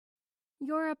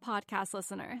You're a podcast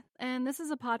listener, and this is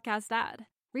a podcast ad.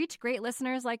 Reach great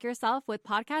listeners like yourself with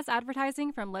podcast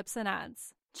advertising from Libsyn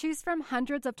Ads. Choose from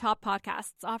hundreds of top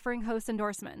podcasts offering host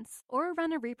endorsements, or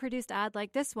run a reproduced ad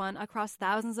like this one across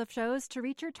thousands of shows to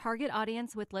reach your target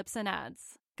audience with Libsyn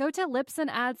Ads. Go to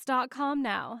libsynads.com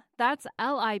now. That's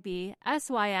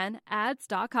LIBSYN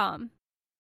ads.com.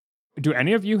 Do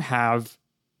any of you have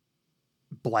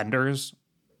blenders?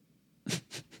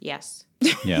 Yes.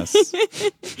 Yes.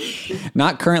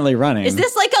 Not currently running. Is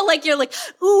this you're like,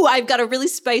 ooh, I've got a really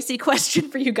spicy question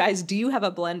for you guys. Do you have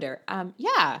a blender?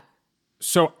 Yeah.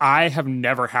 So I have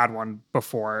never had one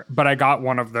before, but I got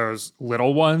one of those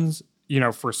little ones,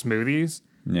 for smoothies.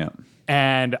 Yeah.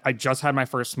 And I just had my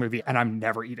first smoothie, and I'm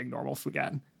never eating normal food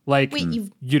again. Like, wait,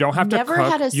 you don't have to never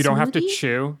cook, had a you don't have to smoothie?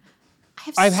 chew.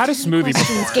 I've had a smoothie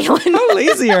before. Galen. How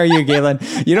lazy are you, Galen?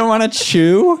 You don't want to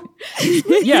chew?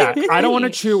 Yeah, I don't want to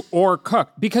chew or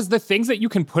cook because the things that you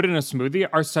can put in a smoothie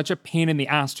are such a pain in the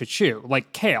ass to chew,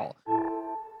 like kale.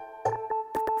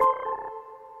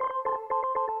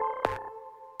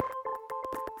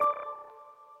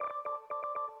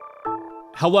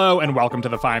 Hello and welcome to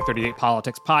the 538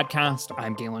 Politics Podcast.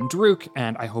 I'm Galen Druk,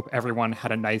 and I hope everyone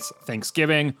had a nice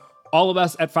Thanksgiving. All of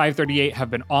us at 538 have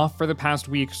been off for the past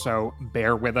week, so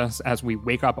bear with us as we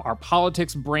wake up our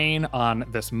politics brain on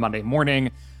this Monday morning.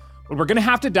 But we're going to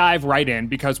have to dive right in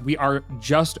because we are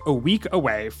just a week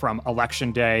away from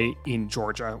Election Day in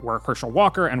Georgia, where Herschel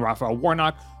Walker and Raphael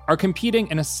Warnock are competing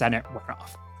in a Senate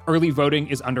runoff. Early voting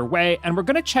is underway, and we're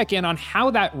going to check in on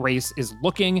how that race is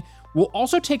looking. We'll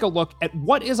also take a look at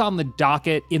what is on the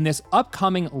docket in this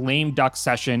upcoming lame duck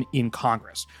session in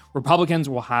Congress. Republicans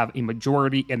will have a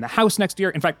majority in the House next year.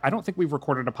 In fact, I don't think we've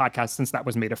recorded a podcast since that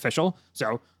was made official.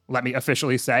 So let me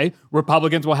officially say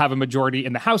Republicans will have a majority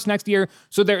in the House next year.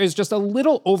 So there is just a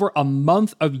little over a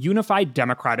month of unified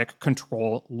Democratic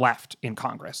control left in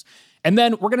Congress. And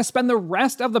then we're going to spend the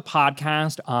rest of the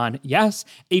podcast on, yes,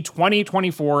 a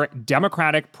 2024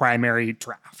 Democratic primary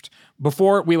draft.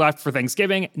 Before we left for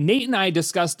Thanksgiving, Nate and I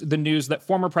discussed the news that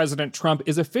former President Trump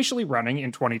is officially running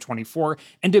in 2024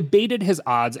 and debated his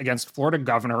odds against Florida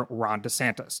Governor Ron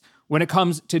DeSantis. When it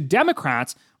comes to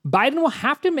Democrats, Biden will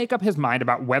have to make up his mind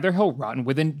about whether he'll run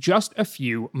within just a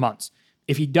few months.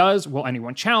 If he does, will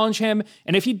anyone challenge him?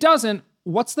 And if he doesn't,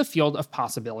 what's the field of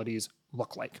possibilities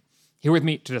look like? Here with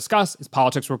me to discuss is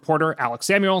politics reporter Alex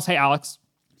Samuels. Hey, Alex.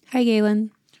 Hi,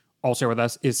 Galen. Also with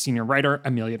us is senior writer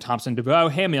Amelia Thompson-DeVoe.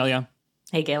 Hey, Amelia.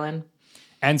 Hey, Galen.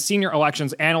 And senior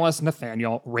elections analyst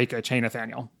Nathaniel Rakich. Hey,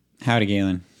 Nathaniel. Howdy,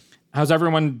 Galen. How's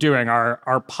everyone doing?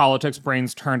 Are politics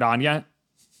brains turned on yet?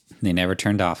 They never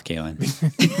turned off, Galen.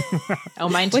 Oh,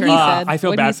 mine What turned he off. said. I feel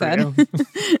What bad he for said.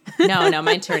 you. No,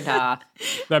 mine turned off.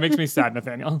 That makes me sad,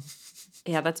 Nathaniel.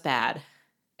 Yeah, that's bad.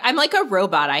 I'm like a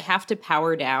robot. I have to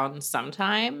power down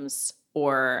sometimes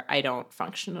or I don't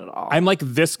function at all. I'm like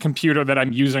this computer that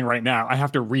I'm using right now. I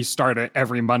have to restart it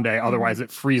every Monday. Otherwise, it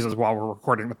freezes while we're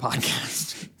recording the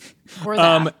podcast. Or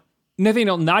that.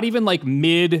 Nathaniel, not even like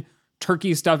mid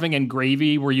turkey stuffing and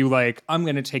gravy where you like, I'm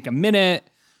going to take a minute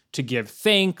to give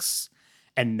thanks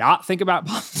and not think about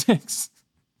politics.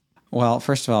 Well,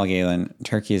 first of all, Galen,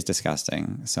 turkey is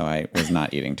disgusting. So I was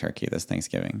not eating turkey this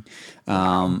Thanksgiving.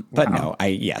 But no,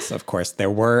 yes, of course, there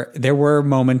were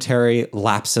momentary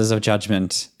lapses of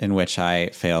judgment in which I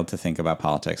failed to think about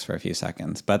politics for a few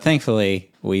seconds. But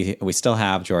thankfully, we still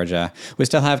have Georgia. We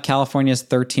still have California's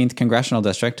 13th congressional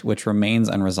district, which remains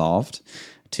unresolved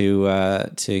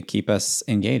to keep us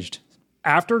engaged.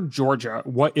 After Georgia,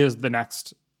 what is the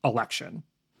next election?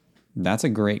 That's a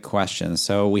great question.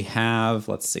 So we have,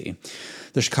 let's see,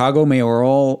 the Chicago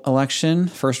mayoral election.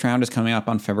 First round is coming up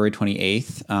on February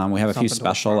 28th. We have a few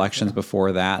special elections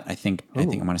before that. I think I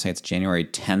want to say it's January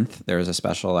 10th. There's a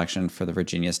special election for the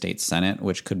Virginia State Senate,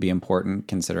 which could be important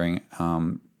considering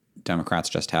Democrats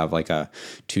just have like a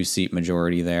 2-seat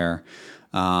majority there.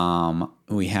 There are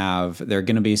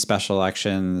going to be special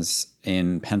elections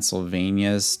in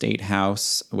Pennsylvania's state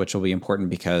house, which will be important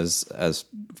because, as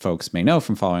folks may know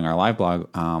from following our live blog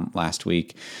last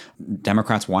week,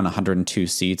 Democrats won 102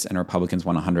 seats and Republicans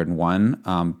won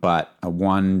 101, but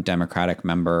one Democratic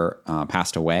member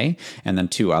passed away, and then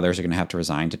 2 others are going to have to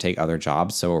resign to take other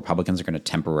jobs. So Republicans are going to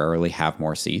temporarily have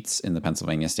more seats in the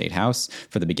Pennsylvania State House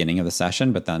for the beginning of the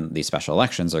session, but then these special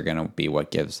elections are going to be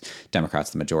what gives Democrats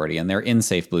the majority. And they're in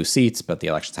safe blue seats, but the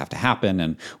elections have to happen,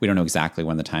 and we don't know exactly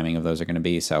when the timing of those are going to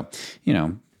be. So,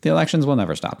 the elections will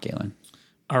never stop, Galen.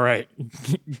 All right.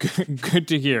 Good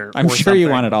to hear. I'm sure you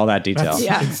wanted all that detail.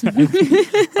 Yeah.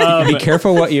 Be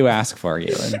careful what you ask for,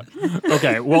 Galen.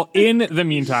 Okay. Well, in the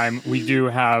meantime, we do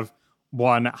have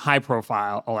one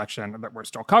high-profile election that we're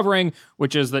still covering,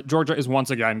 which is that Georgia is once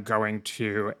again going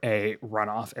to a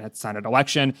runoff in its Senate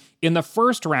election. In the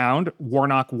first round,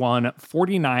 Warnock won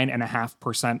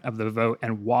 49.5% of the vote,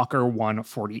 and Walker won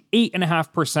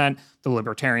 48.5%. The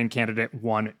Libertarian candidate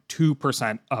won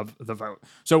 2% of the vote.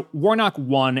 So Warnock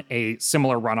won a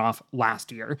similar runoff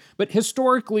last year. But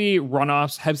historically,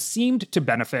 runoffs have seemed to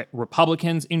benefit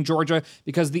Republicans in Georgia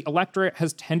because the electorate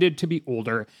has tended to be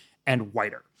older and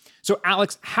whiter. So,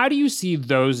 Alex, how do you see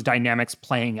those dynamics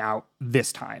playing out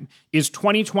this time? Is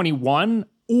 2021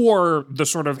 or the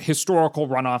sort of historical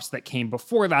runoffs that came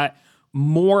before that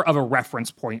more of a reference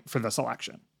point for this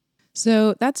election?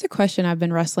 So that's a question I've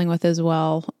been wrestling with as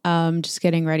well, just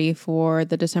getting ready for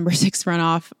the December 6th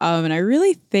runoff. And I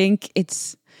really think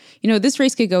it's, this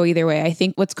race could go either way. I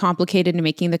think what's complicated in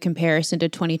making the comparison to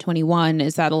 2021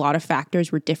 is that a lot of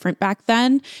factors were different back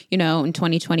then. In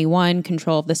 2021,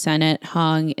 control of the Senate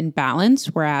hung in balance,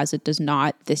 whereas it does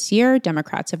not this year.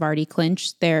 Democrats have already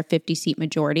clinched their 50-seat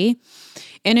majority.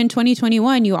 And in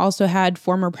 2021, you also had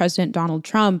former President Donald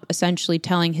Trump essentially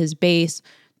telling his base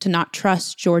to not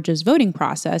trust Georgia's voting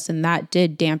process, and that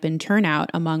did dampen turnout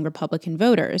among Republican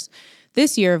voters.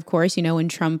 This year, of course, when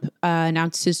Trump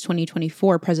announced his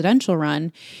 2024 presidential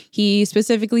run, he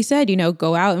specifically said,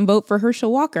 go out and vote for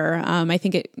Herschel Walker. I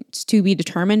think it's to be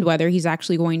determined whether he's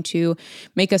actually going to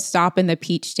make a stop in the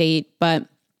Peach State, but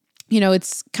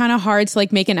it's kind of hard to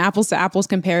make an apples to apples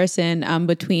comparison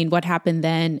between what happened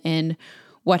then and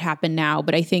what happened now.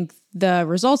 But I think the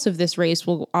results of this race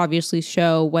will obviously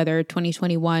show whether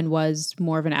 2021 was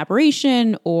more of an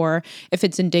aberration or if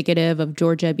it's indicative of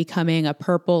Georgia becoming a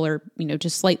purple or,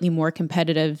 just slightly more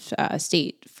competitive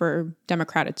state for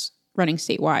Democrats running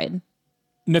statewide.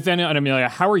 Nathaniel and Amelia,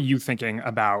 how are you thinking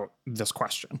about this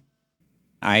question?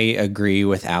 I agree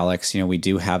with Alex. We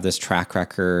do have this track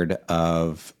record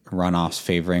of runoffs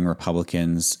favoring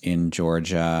Republicans in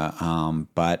Georgia,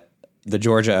 but the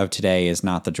Georgia of today is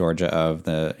not the Georgia of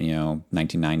the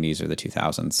 1990s or the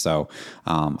 2000s. So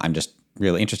I'm just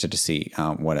really interested to see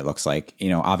what it looks like.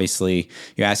 Obviously,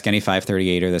 you ask any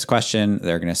 538er this question,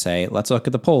 they're going to say, let's look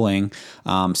at the polling.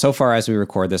 So far, as we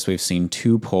record this, we've seen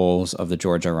 2 polls of the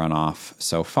Georgia runoff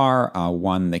so far,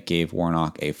 one that gave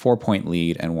Warnock a 4-point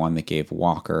lead and one that gave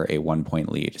Walker a 1-point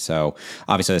lead. So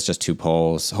obviously, it's just 2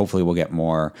 polls. Hopefully, we'll get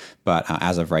more. But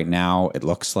as of right now, it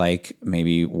looks like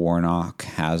maybe Warnock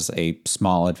has a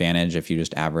small advantage if you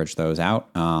just average those out.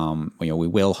 We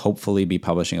will hopefully be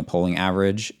publishing a polling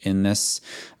average in this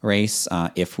race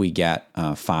if we get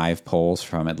 5 polls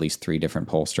from at least 3 different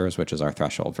pollsters, which is our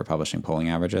threshold for publishing polling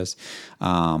averages.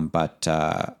 But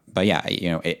yeah,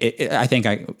 I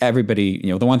think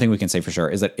everybody, the one thing we can say for sure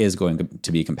is that it is going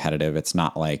to be competitive. It's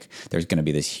not like there's going to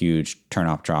be this huge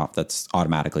turnout drop that's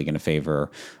automatically going to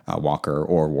favor Walker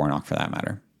or Warnock for that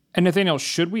matter. And Nathaniel,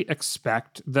 should we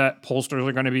expect that pollsters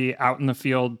are going to be out in the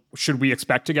field? Should we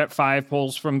expect to get 5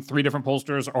 polls from 3 different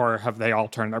pollsters, or have they all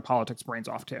turned their politics brains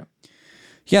off too?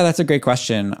 Yeah, that's a great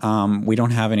question. We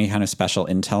don't have any kind of special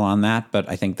intel on that, but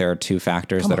I think there are 2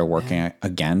 factors that are working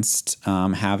against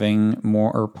having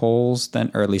more polls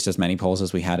or at least as many polls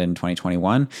as we had in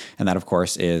 2021. And that, of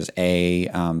course, is A,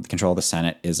 control of the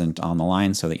Senate isn't on the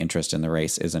line, so the interest in the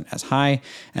race isn't as high.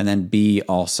 And then B,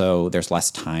 also, there's less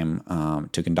time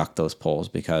to conduct those polls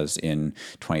because in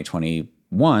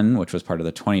 2021, which was part of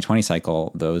the 2020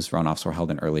 cycle, those runoffs were held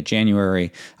in early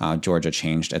January. Georgia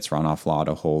changed its runoff law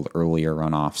to hold earlier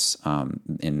runoffs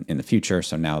in the future.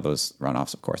 So now those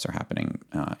runoffs, of course, are happening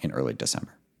in early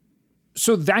December.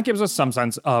 So that gives us some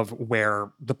sense of where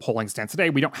the polling stands today.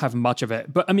 We don't have much of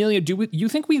it. But Amelia, do you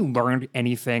think we learned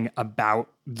anything about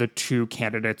the 2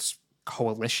 candidates'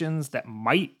 coalitions that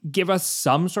might give us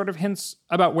some sort of hints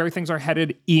about where things are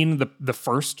headed in the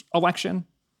first election?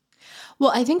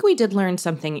 Well, I think we did learn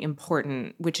something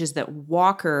important, which is that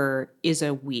Walker is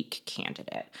a weak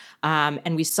candidate.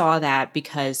 And we saw that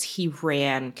because he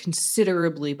ran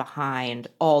considerably behind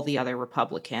all the other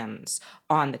Republicans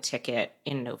on the ticket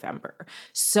in November.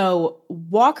 So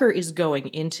Walker is going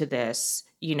into this,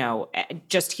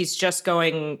 he's just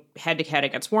going head to head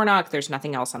against Warnock. There's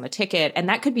nothing else on the ticket. And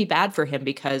that could be bad for him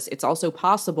because it's also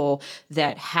possible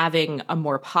that having a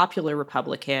more popular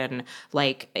Republican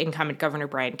like incumbent Governor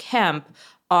Brian Kemp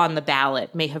on the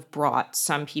ballot may have brought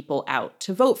some people out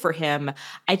to vote for him.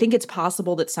 I think it's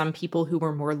possible that some people who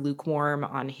were more lukewarm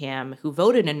on him, who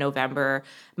voted in November,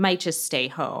 might just stay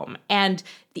home. And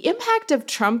the impact of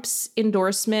Trump's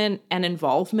endorsement and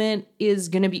involvement is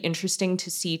going to be interesting to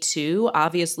see, too.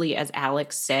 Obviously, as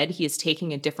Alex said, he is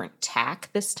taking a different tack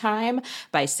this time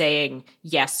by saying,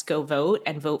 yes, go vote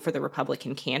and vote for the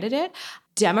Republican candidate.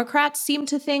 Democrats seem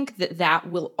to think that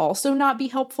that will also not be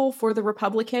helpful for the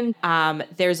Republican.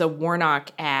 There's a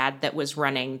Warnock ad that was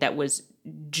running that was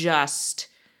just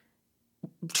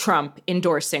Trump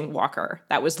endorsing Walker.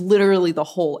 That was literally the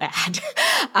whole ad.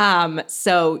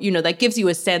 So, that gives you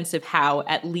a sense of how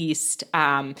at least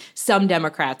some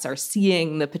Democrats are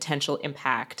seeing the potential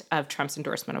impact of Trump's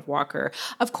endorsement of Walker.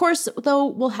 Of course, though,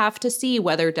 we'll have to see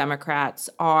whether Democrats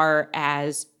are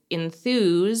as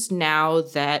enthused now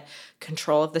that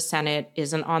control of the Senate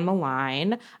isn't on the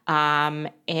line. And,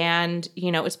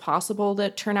 it's possible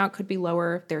that turnout could be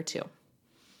lower there too.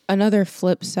 Another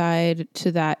flip side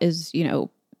to that is,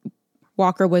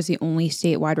 Walker was the only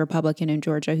statewide Republican in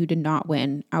Georgia who did not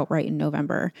win outright in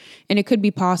November. And it could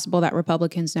be possible that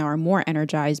Republicans now are more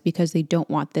energized because they don't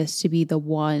want this to be the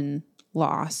one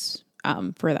loss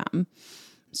for them.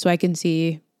 So I can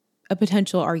see a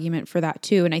potential argument for that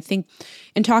too. And I think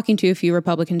in talking to a few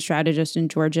Republican strategists in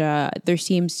Georgia, there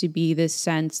seems to be this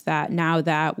sense that now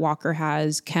that Walker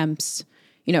has Kemp's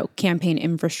campaign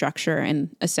infrastructure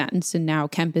in a sense. And now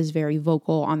Kemp is very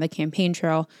vocal on the campaign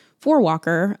trail for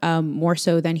Walker, more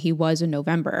so than he was in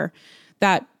November.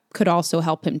 That could also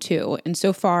help him too. And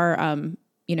so far,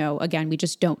 again, we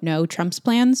just don't know Trump's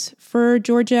plans for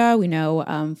Georgia. We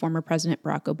know former President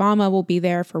Barack Obama will be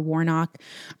there for Warnock,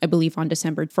 I believe on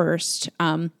December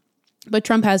 1st. But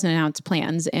Trump hasn't announced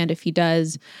plans. And if he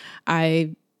does,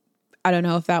 I don't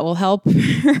know if that will help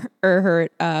or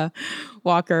hurt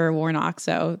Walker or Warnock.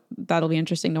 So that'll be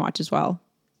interesting to watch as well.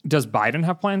 Does Biden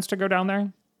have plans to go down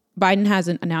there? Biden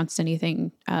hasn't announced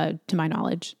anything to my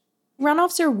knowledge.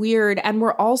 Runoffs are weird. And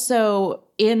we're also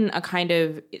in a kind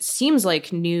of, it seems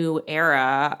like, new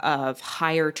era of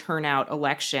higher turnout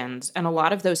elections. And a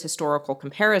lot of those historical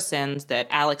comparisons that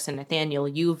Alex and Nathaniel,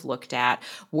 you've looked at,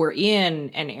 were in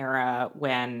an era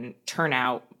when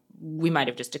turnout we might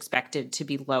have just expected to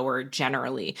be lower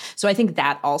generally. So I think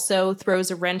that also throws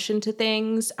a wrench into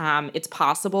things. It's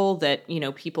possible that,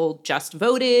 people just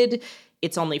voted.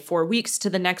 It's only 4 weeks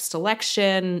to the next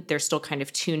election. They're still kind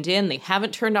of tuned in. They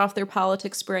haven't turned off their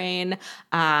politics brain.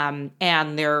 And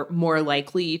they're more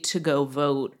likely to go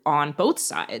vote on both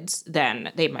sides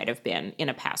than they might have been in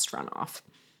a past runoff.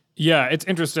 Yeah, it's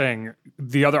interesting.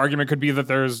 The other argument could be that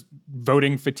there's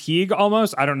voting fatigue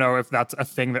almost. I don't know if that's a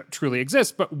thing that truly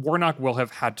exists, but Warnock will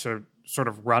have had to sort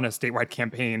of run a statewide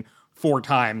campaign 4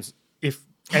 times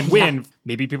and win. Yeah.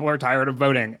 Maybe people are tired of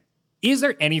voting. Is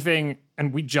there anything,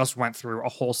 and we just went through a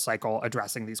whole cycle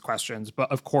addressing these questions, but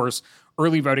of course,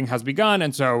 early voting has begun,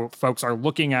 and so folks are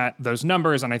looking at those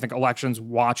numbers, and I think elections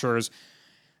watchers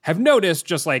have noticed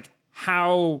just like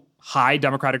how high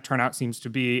Democratic turnout seems to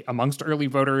be amongst early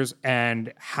voters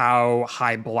and how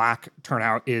high Black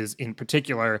turnout is in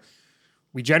particular.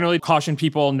 We generally caution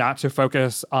people not to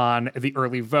focus on the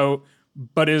early vote,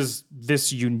 but is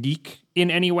this unique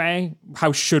in any way?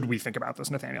 How should we think about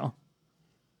this, Nathaniel?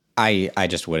 I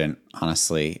just wouldn't,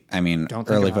 honestly. I mean,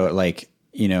 early vote,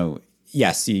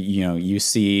 yes, you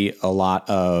see a lot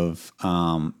of,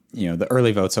 the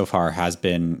early vote so far has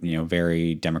been,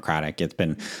 very Democratic. It's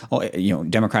been,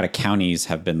 Democratic counties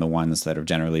have been the ones that have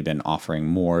generally been offering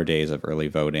more days of early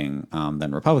voting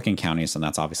than Republican counties, and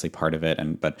that's obviously part of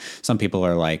it. But some people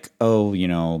are like,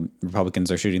 Republicans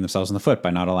are shooting themselves in the foot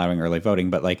by not allowing early voting.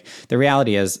 But the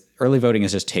reality is, early voting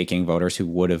is just taking voters who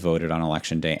would have voted on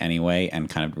election day anyway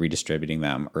and kind of redistributing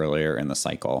them earlier in the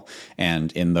cycle.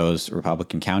 And in those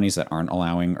Republican counties that aren't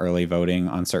allowing early voting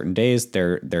on certain days,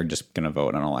 they're just going to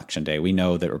vote on election day. We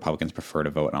know that Republicans prefer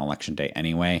to vote on election day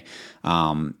anyway.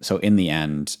 So in the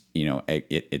end,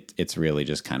 it's really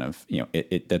just kind of,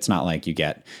 it's not like you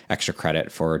get extra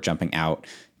credit for jumping out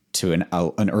to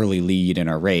an early lead in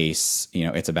a race.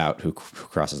 It's about who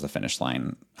crosses the finish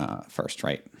line first,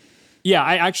 right?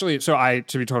 Yeah, to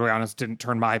be totally honest, didn't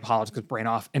turn my politics brain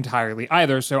off entirely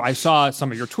either. So I saw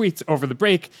some of your tweets over the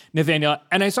break, Nathaniel,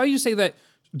 and I saw you say that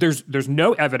there's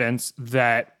no evidence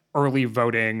that early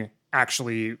voting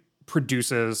actually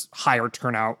produces higher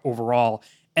turnout overall,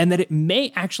 and that it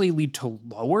may actually lead to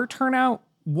lower turnout.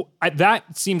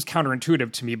 That seems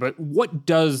counterintuitive to me, but what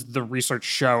does the research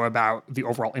show about the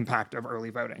overall impact of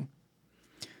early voting?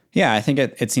 Yeah, I think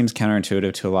it seems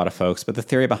counterintuitive to a lot of folks, but the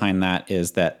theory behind that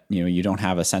is that, you don't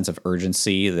have a sense of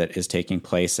urgency that is taking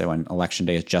place when election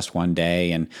day is just one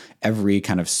day, and every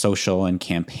kind of social and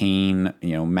campaign,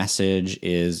 message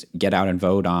is get out and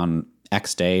vote on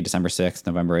X day, December 6th,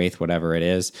 November 8th, whatever it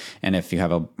is. And if you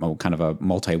have a kind of a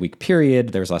multi-week period,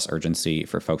 there's less urgency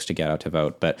for folks to get out to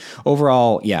vote. But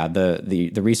overall, yeah,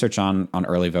 the research on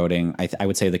early voting, I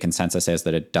would say the consensus is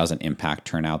that it doesn't impact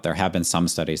turnout. There have been some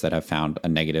studies that have found a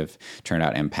negative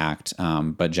turnout impact,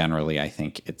 but generally, I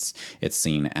think it's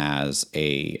seen as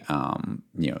it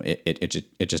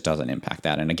just doesn't impact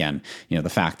that. And again, the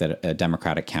fact that a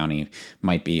Democratic county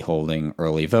might be holding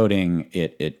early voting,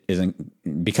 it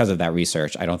isn't because of that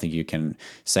research. I don't think you can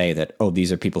say that, oh,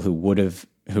 these are people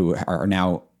who are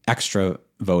now extra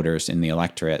voters in the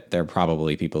electorate. They're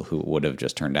probably people who would have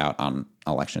just turned out on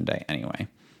election day anyway.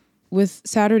 With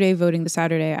Saturday voting, the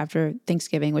Saturday after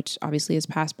Thanksgiving, which obviously is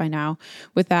passed by now,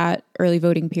 with that early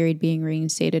voting period being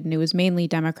reinstated, and it was mainly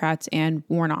Democrats and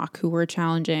Warnock who were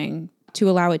challenging to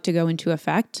allow it to go into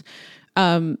effect.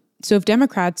 So if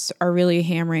Democrats are really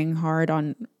hammering hard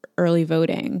on early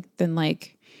voting, then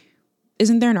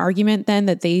isn't there an argument then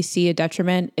that they see a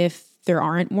detriment if there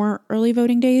aren't more early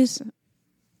voting days?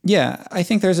 Yeah, I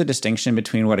think there's a distinction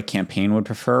between what a campaign would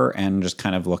prefer and just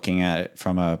kind of looking at it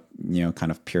from a,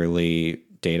 kind of purely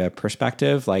data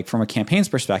perspective. Like from a campaign's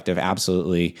perspective,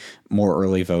 absolutely more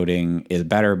early voting is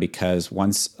better because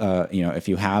once, if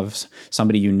you have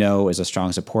somebody is a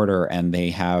strong supporter and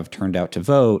they have turned out to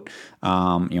vote,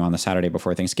 on the Saturday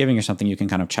before Thanksgiving or something, you can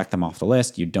kind of check them off the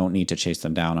list. You don't need to chase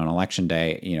them down on election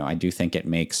day. I do think it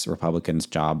makes Republicans'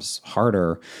 jobs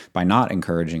harder by not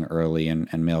encouraging early and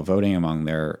mail voting among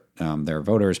their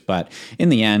voters. But in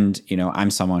the end,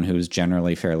 I'm someone who's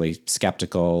generally fairly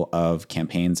skeptical of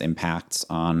campaigns' impacts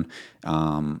on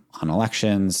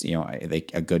elections.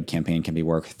 A good campaign can be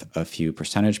worth a few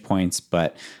percentage points,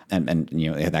 but and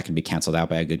that can be canceled out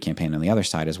by a good campaign on the other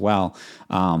side as well.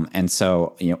 And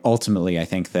so ultimately, I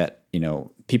think that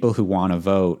people who want to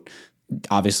vote,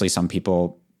 obviously, some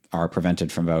people are prevented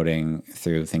from voting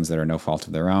through things that are no fault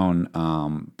of their own,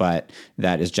 but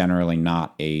that is generally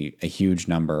not a huge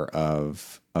number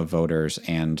of voters.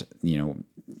 And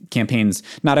campaigns,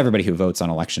 not everybody who votes on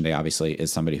election day obviously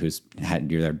is somebody who's had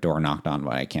their door knocked on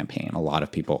by a campaign. A lot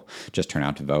of people just turn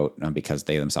out to vote because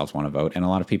they themselves want to vote, and a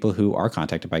lot of people who are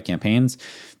contacted by campaigns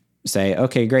say,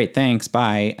 okay, great, thanks,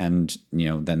 bye. And,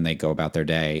 then they go about their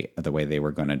day the way they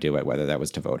were going to do it, whether that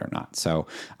was to vote or not. So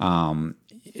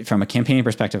from a campaign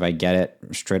perspective, I get it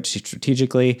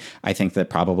strategically. I think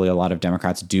that probably a lot of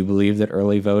Democrats do believe that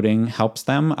early voting helps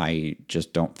them. I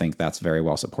just don't think that's very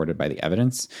well supported by the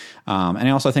evidence. And I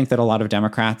also think that a lot of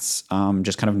Democrats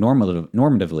just kind of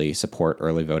normatively support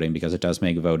early voting because it does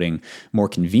make voting more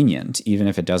convenient. Even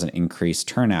if it doesn't increase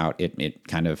turnout, it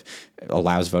kind of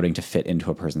allows voting to fit into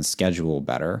a person's schedule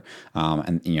better.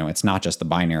 And, it's not just the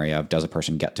binary of does a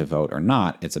person get to vote or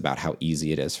not. It's about how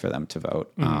easy it is for them to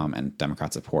vote. And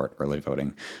Democrats support early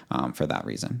voting for that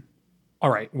reason. All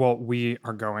right. Well, we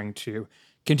are going to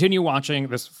continue watching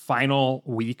this final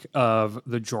week of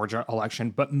the Georgia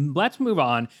election, but let's move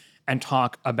on and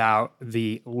talk about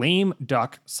the lame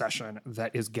duck session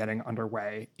that is getting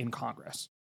underway in Congress.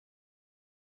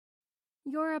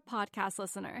 You're a podcast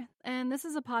listener, and this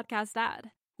is a podcast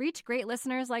ad. Reach great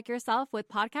listeners like yourself with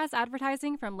podcast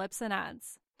advertising from Libsyn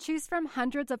Ads. Choose from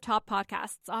hundreds of top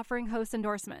podcasts offering host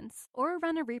endorsements, or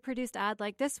run a reproduced ad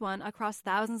like this one across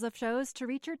thousands of shows to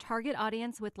reach your target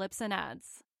audience with Libsyn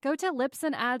Ads. Go to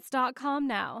libsynads.com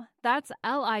now. That's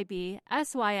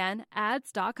LIBSYN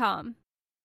ads.com.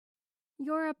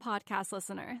 You're a podcast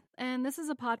listener, and this is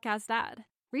a podcast ad.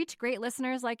 Reach great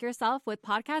listeners like yourself with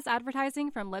podcast advertising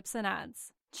from Libsyn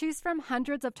Ads. Choose from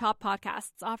hundreds of top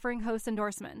podcasts offering host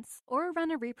endorsements, or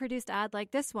run a reproduced ad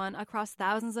like this one across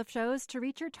thousands of shows to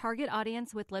reach your target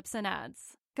audience with Libsyn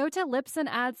Ads. Go to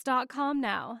libsynads.com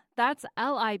now. That's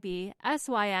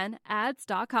LIBSYN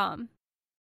ads.com.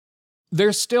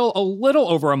 There's still a little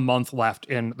over a month left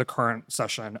in the current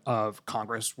session of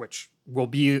Congress, which will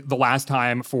be the last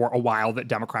time for a while that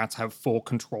Democrats have full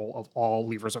control of all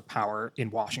levers of power in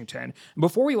Washington.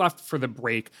 Before we left for the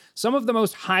break, some of the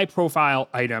most high-profile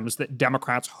items that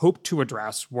Democrats hoped to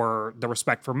address were the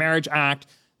Respect for Marriage Act,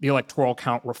 the Electoral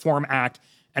Count Reform Act,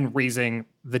 and raising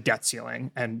the debt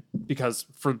ceiling. And because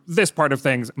for this part of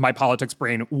things, my politics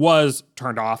brain was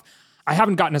turned off, I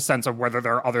haven't gotten a sense of whether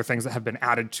there are other things that have been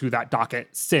added to that docket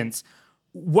since.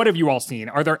 What have you all seen?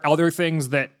 Are there other things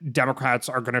that Democrats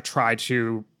are going to try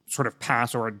to sort of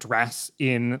pass or address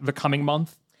in the coming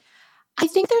month? I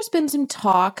think there's been some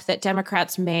talk that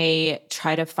Democrats may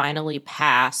try to finally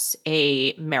pass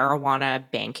a marijuana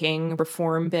banking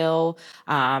reform bill.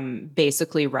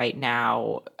 Basically, right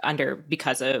now,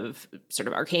 because of sort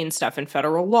of arcane stuff in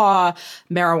federal law,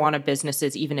 marijuana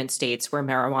businesses, even in states where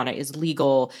marijuana is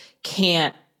legal,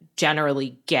 can't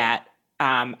generally get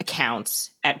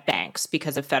accounts at banks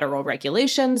because of federal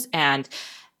regulations. And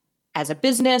as a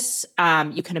business,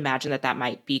 you can imagine that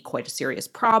might be quite a serious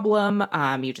problem.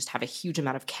 You just have a huge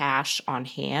amount of cash on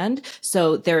hand.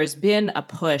 So there has been a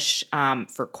push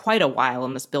for quite a while,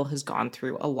 and this bill has gone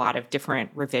through a lot of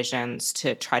different revisions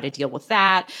to try to deal with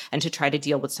that and to try to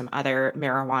deal with some other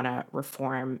marijuana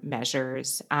reform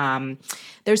measures.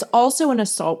 There's also an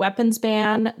assault weapons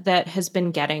ban that has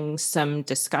been getting some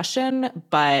discussion,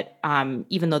 but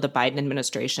even though the Biden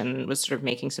administration was sort of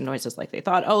making some noises like they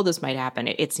thought, oh, this might happen,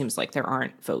 it seems like there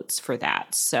aren't votes for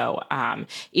that. So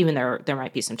even though there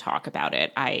might be some talk about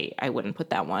it, I wouldn't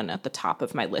put that one at the top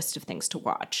of my list of things to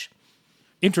watch.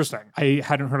 Interesting. I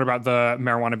hadn't heard about the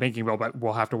marijuana banking bill, but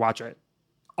we'll have to watch it.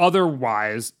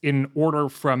 Otherwise, in order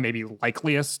from maybe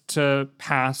likeliest to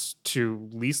pass to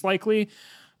least likely,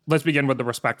 let's begin with the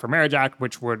Respect for Marriage Act,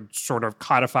 which would sort of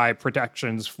codify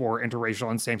protections for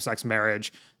interracial and same-sex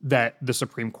marriage that the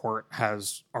Supreme Court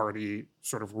has already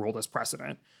sort of ruled as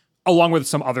precedent, along with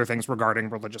some other things regarding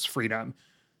religious freedom.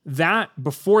 That,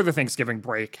 before the Thanksgiving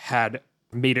break, had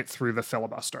made it through the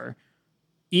filibuster.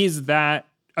 Is that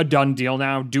a done deal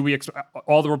now? Do we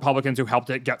all the Republicans who helped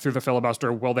it get through the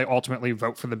filibuster, will they ultimately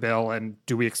vote for the bill? And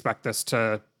do we expect this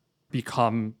to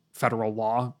become federal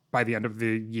law by the end of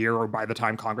the year or by the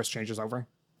time Congress changes over?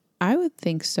 I would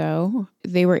think so.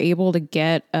 They were able to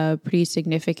get a pretty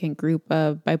significant group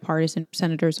of bipartisan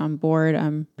senators on board,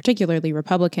 particularly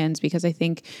Republicans, because I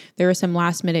think there were some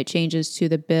last minute changes to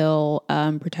the bill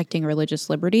protecting religious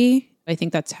liberty. I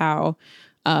think that's how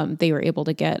they were able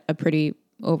to get a pretty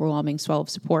overwhelming swell of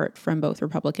support from both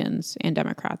Republicans and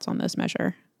Democrats on this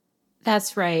measure.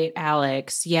 That's right,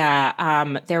 Alex.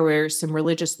 Yeah, there were some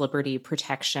religious liberty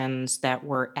protections that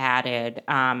were added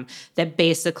that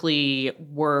basically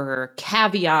were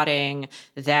caveating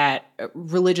that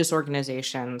religious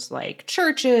organizations like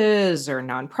churches or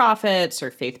nonprofits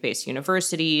or faith-based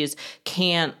universities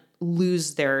can't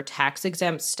lose their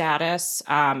tax-exempt status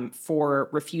for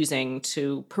refusing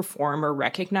to perform or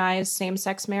recognize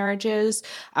same-sex marriages,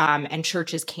 and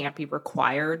churches can't be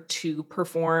required to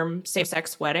perform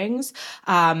same-sex weddings.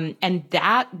 And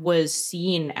that was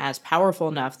seen as powerful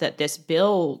enough that this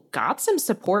bill got some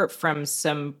support from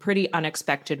some pretty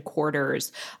unexpected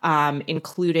quarters,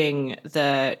 including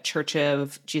the Church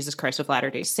of Jesus Christ of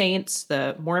Latter-day Saints,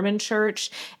 the Mormon Church,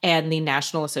 and the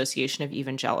National Association of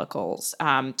Evangelicals.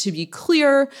 To be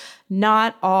clear,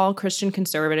 not all Christian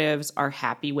conservatives are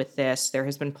happy with this. There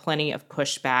has been plenty of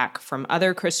pushback from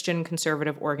other Christian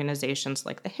conservative organizations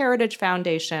like the Heritage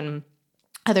Foundation,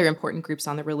 other important groups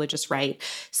on the religious right,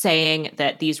 saying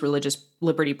that these religious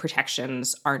liberty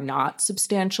protections are not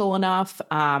substantial enough,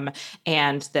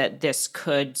 and that this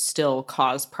could still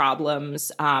cause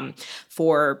problems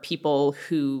for people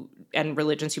and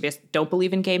religions who don't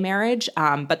believe in gay marriage.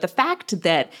 But the fact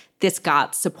that this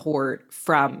got support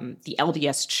from the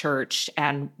LDS Church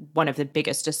and one of the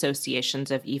biggest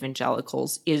associations of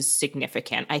evangelicals is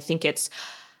significant. I think it's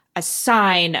a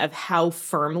sign of how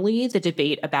firmly the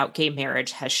debate about gay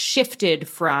marriage has shifted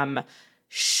from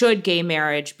should gay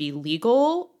marriage be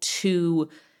legal to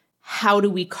how do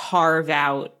we carve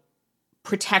out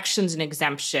protections and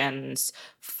exemptions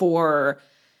for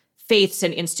faiths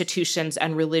and institutions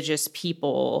and religious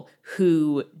people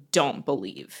who don't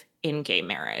believe in gay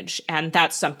marriage. And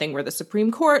that's something where the Supreme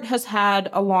Court has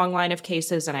had a long line of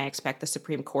cases, and I expect the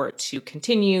Supreme Court to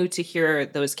continue to hear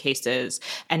those cases.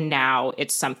 And now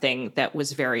it's something that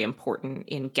was very important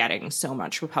in getting so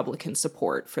much Republican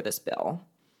support for this bill.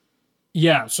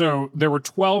 Yeah, so there were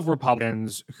 12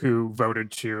 Republicans who voted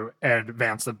to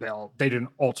advance the bill. They didn't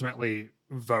ultimately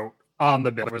vote on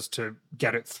the bill. It was to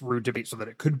get it through debate so that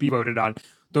it could be voted on.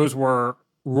 Those were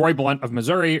Roy Blunt of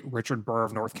Missouri, Richard Burr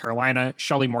of North Carolina,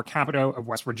 Shelley Moore Capito of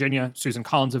West Virginia, Susan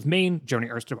Collins of Maine,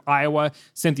 Joni Ernst of Iowa,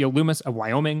 Cynthia Loomis of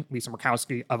Wyoming, Lisa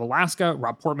Murkowski of Alaska,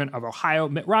 Rob Portman of Ohio,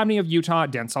 Mitt Romney of Utah,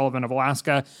 Dan Sullivan of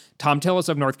Alaska, Tom Tillis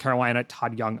of North Carolina,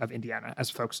 Todd Young of Indiana.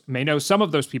 As folks may know, some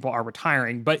of those people are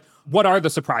retiring, but what are the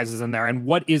surprises in there, and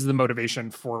what is the motivation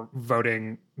for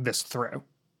voting this through?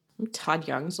 Todd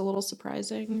Young's a little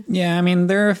surprising. Yeah, I mean,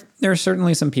 there are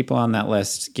certainly some people on that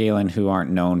list, Galen, who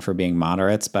aren't known for being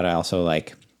moderates, but I also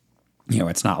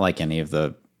it's not like any of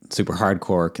the super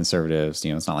hardcore conservatives.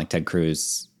 It's not like Ted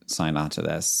Cruz signed on to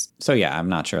this. So yeah, I'm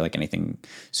not sure anything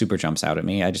super jumps out at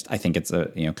me. I think it's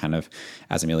a, kind of,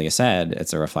 as Amelia said,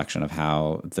 it's a reflection of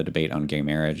how the debate on gay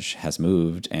marriage has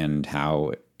moved and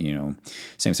how,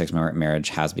 same-sex marriage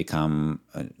has become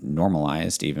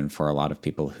normalized even for a lot of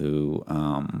people who,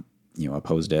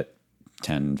 opposed it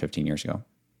 10, 15 years ago.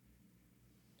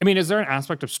 I mean, is there an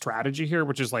aspect of strategy here,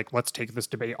 which is like, let's take this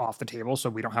debate off the table so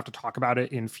we don't have to talk about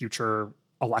it in future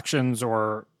elections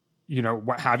or,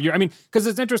 what have you? I mean, because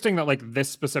it's interesting that like this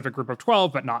specific group of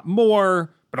 12, but not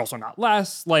more, but also not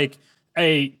less, like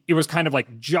it was kind of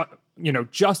like,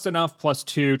 just enough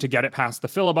 +2 to get it past the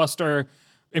filibuster.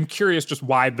 I'm curious just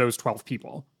why those 12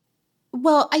 people.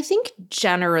 Well, I think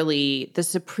generally the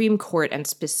Supreme Court and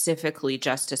specifically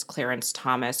Justice Clarence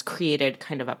Thomas created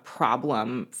kind of a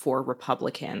problem for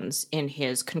Republicans in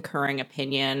his concurring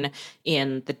opinion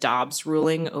in the Dobbs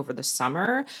ruling over the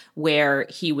summer, where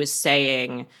he was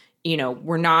saying,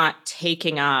 we're not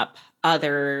taking up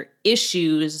other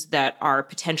issues that are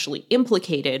potentially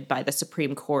implicated by the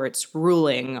Supreme Court's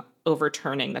ruling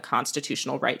overturning the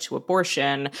constitutional right to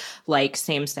abortion, like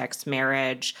same-sex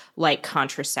marriage, like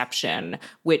contraception,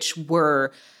 which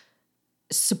were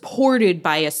supported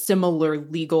by a similar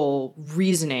legal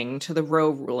reasoning to the Roe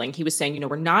ruling. He was saying,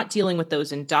 we're not dealing with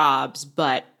those in Dobbs,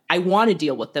 but I want to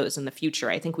deal with those in the future.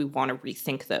 I think we want to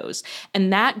rethink those.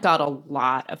 And that got a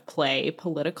lot of play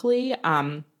politically.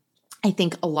 I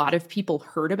think a lot of people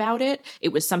heard about it. It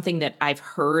was something that I've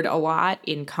heard a lot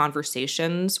in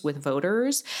conversations with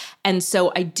voters. And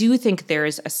so I do think there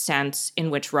is a sense in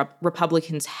which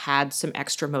Republicans had some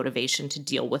extra motivation to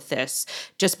deal with this,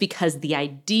 just because the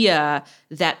idea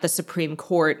that the Supreme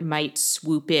Court might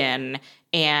swoop in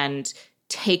and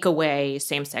take away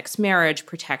same-sex marriage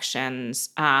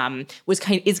protections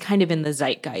is kind of in the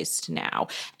zeitgeist now.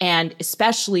 And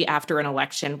especially after an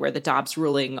election where the Dobbs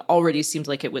ruling already seemed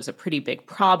like it was a pretty big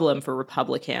problem for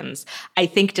Republicans, I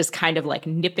think just kind of like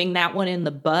nipping that one in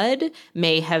the bud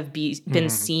may have been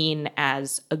seen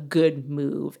as a good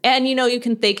move. And,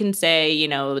 they can say,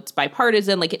 it's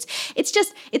bipartisan. Like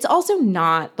it's also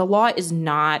not, the law is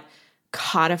not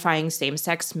codifying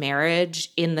same-sex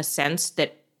marriage in the sense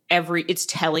that it's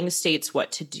telling states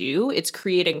what to do. It's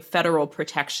creating federal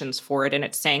protections for it. And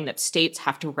it's saying that states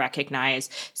have to recognize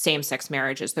same-sex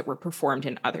marriages that were performed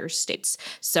in other states.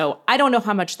 So I don't know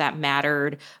how much that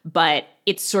mattered, but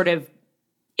it's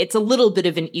a little bit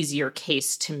of an easier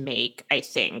case to make, I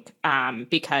think,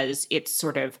 because it's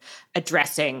sort of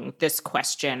addressing this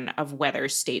question of whether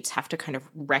states have to kind of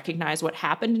recognize what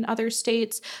happened in other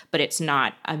states, but it's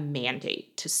not a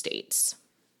mandate to states.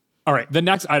 All right. The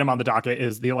next item on the docket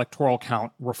is the Electoral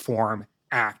Count Reform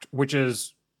Act, which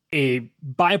is a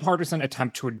bipartisan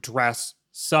attempt to address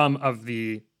some of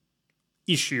the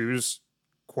issues,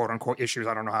 quote unquote issues,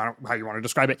 I don't know how you want to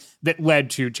describe it, that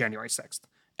led to January 6th.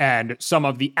 And some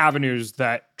of the avenues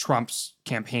that Trump's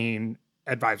campaign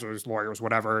advisors, lawyers,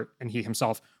 whatever, and he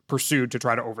himself pursued to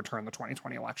try to overturn the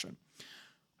 2020 election.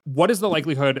 What is the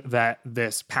likelihood that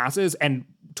this passes? And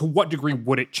to what degree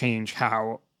would it change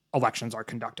how elections are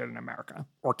conducted in America,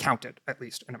 or counted, at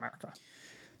least, in America?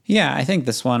 Yeah, I think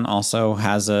this one also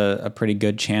has a pretty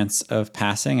good chance of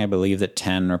passing. I believe that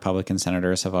 10 Republican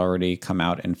senators have already come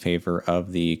out in favor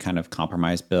of the kind of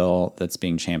compromise bill that's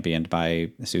being championed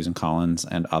by Susan Collins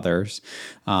and others.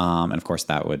 And of course,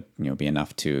 that would be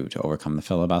enough to overcome the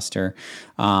filibuster.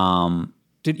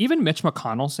 Did even Mitch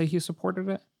McConnell say he supported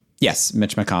it? Yes,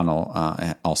 Mitch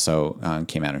McConnell also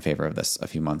came out in favor of this a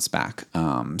few months back.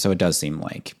 So it does seem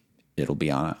like it'll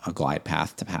be on a glide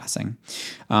path to passing.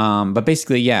 But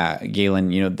basically, yeah,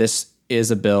 Galen, this is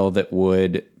a bill that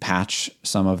would patch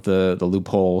some of the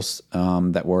loopholes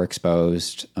that were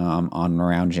exposed on and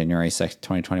around January 6th,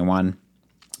 2021.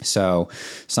 So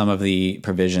some of the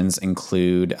provisions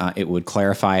include it would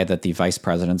clarify that the vice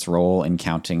president's role in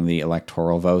counting the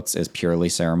electoral votes is purely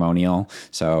ceremonial.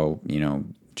 So,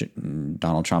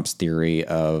 Donald Trump's theory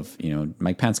of,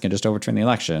 Mike Pence can just overturn the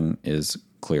election is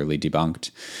clearly debunked.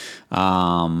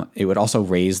 It would also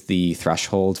raise the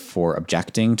threshold for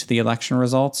objecting to the election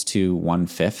results to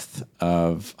 1/5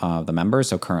 of the members.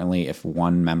 So currently, if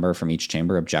one member from each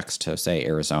chamber objects to, say,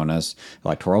 Arizona's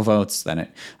electoral votes, then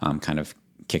it kind of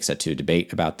kicks it to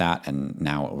debate about that, and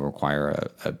now it will require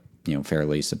a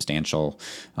fairly substantial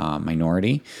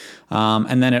minority.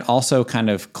 And then it also kind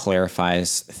of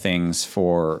clarifies things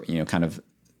for, kind of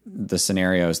the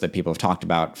scenarios that people have talked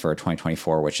about for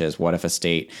 2024, which is what if a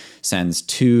state sends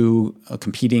two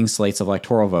competing slates of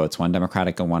electoral votes, one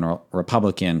Democratic and one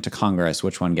Republican, to Congress,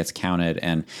 which one gets counted?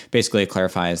 And basically it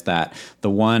clarifies that the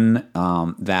one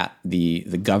that the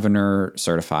governor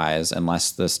certifies,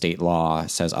 unless the state law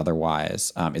says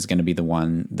otherwise, is going to be the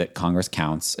one that Congress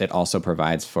counts. It also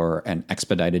provides for an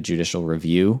expedited judicial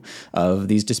review of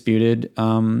these disputed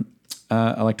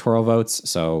electoral votes.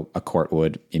 So a court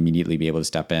would immediately be able to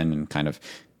step in and kind of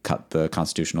cut the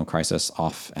constitutional crisis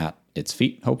off at its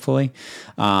feet, hopefully.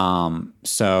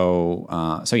 So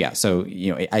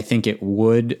I think it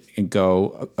would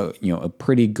go a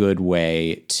pretty good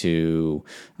way to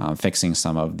fixing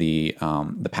some of the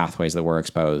pathways that were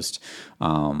exposed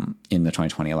in the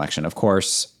 2020 election. Of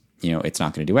course, it's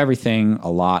not going to do everything.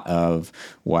 A lot of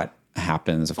what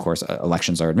happens, of course,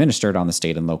 elections are administered on the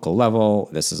state and local level.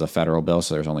 This is a federal bill,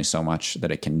 so there's only so much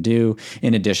that it can do.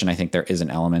 In addition, I think there is an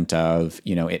element of,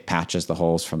 it patches the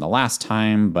holes from the last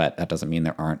time, but that doesn't mean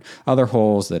there aren't other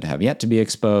holes that have yet to be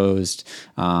exposed.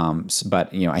 But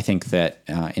I think that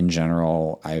in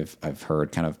general, I've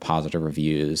heard kind of positive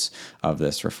reviews of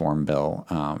this reform bill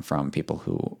from people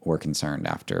who were concerned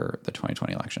after the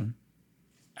 2020 election.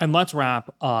 And let's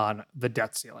wrap on the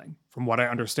debt ceiling. From what I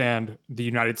understand, the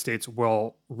United States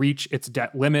will reach its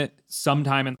debt limit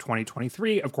sometime in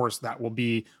 2023. Of course, that will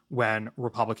be when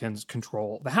Republicans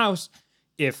control the House.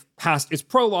 If past is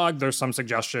prologue, there's some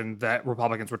suggestion that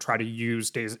Republicans would try to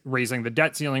use raising the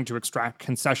debt ceiling to extract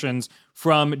concessions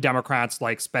from Democrats,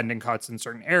 like spending cuts in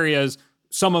certain areas,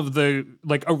 some of a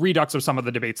redux of some of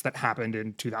the debates that happened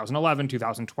in 2011,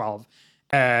 2012.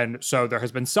 And so there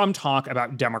has been some talk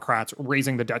about Democrats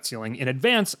raising the debt ceiling in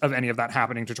advance of any of that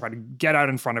happening to try to get out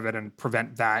in front of it and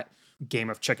prevent that game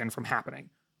of chicken from happening.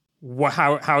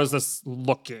 How is this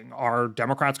looking? Are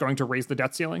Democrats going to raise the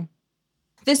debt ceiling?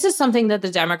 This is something that the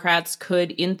Democrats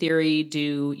could, in theory,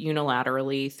 do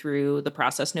unilaterally through the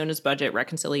process known as budget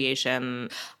reconciliation.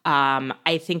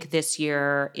 I think this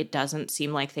year it doesn't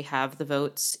seem like they have the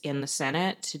votes in the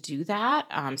Senate to do that.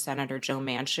 Senator Joe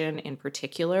Manchin, in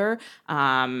particular,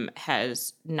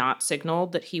 has not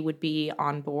signaled that he would be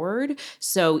on board.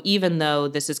 So even though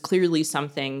this is clearly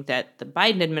something that the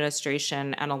Biden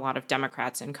administration and a lot of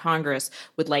Democrats in Congress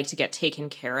would like to get taken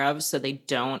care of so they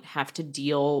don't have to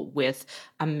deal with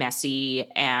a messy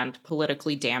and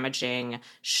politically damaging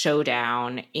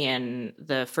showdown in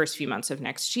the first few months of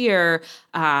next year,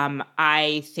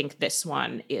 I think this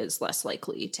one is less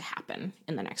likely to happen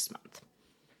in the next month.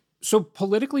 So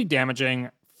politically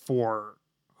damaging for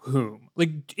whom?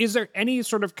 Is there any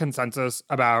sort of consensus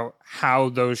about how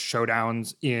those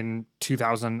showdowns in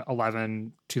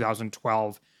 2011,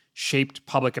 2012 shaped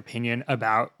public opinion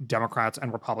about Democrats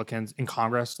and Republicans in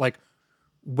Congress?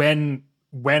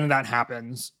 When that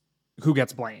happens, who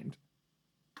gets blamed?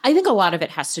 I think a lot of it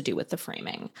has to do with the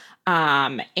framing.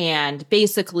 And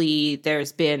basically,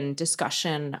 there's been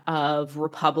discussion of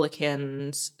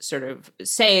Republicans sort of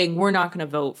saying, we're not going to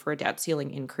vote for a debt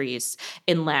ceiling increase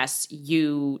unless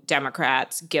you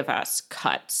Democrats give us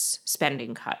cuts,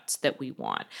 spending cuts that we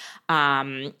want.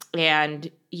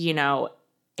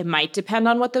 It might depend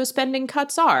on what those spending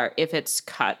cuts are. If it's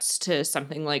cuts to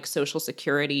something like Social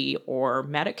Security or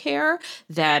Medicare,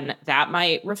 then that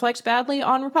might reflect badly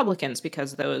on Republicans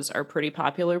because those are pretty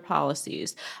popular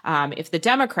policies. If the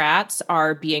Democrats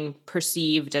are being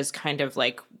perceived as kind of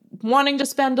like wanting to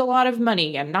spend a lot of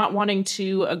money and not wanting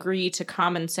to agree to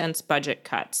common sense budget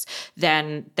cuts,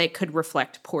 then they could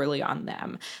reflect poorly on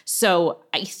them. So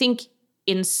I think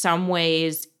in some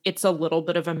ways, it's a little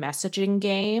bit of a messaging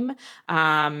game.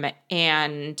 That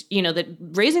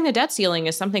raising the debt ceiling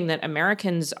is something that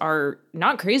Americans are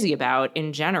not crazy about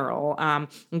in general. And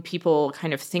people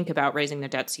kind of think about raising the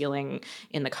debt ceiling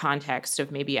in the context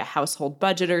of maybe a household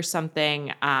budget or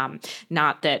something.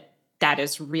 Not that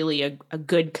is really a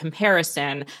good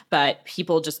comparison, but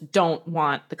people just don't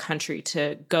want the country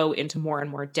to go into more and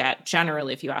more debt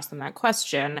generally if you ask them that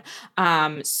question.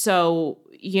 There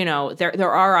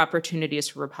are opportunities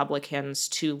for Republicans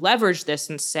to leverage this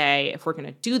and say, if we're going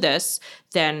to do this,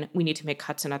 then we need to make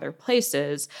cuts in other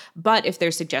places. But if they're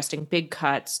suggesting big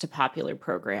cuts to popular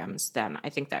programs, then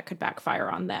I think that could backfire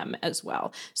on them as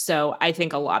well. So I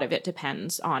think a lot of it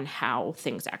depends on how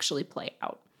things actually play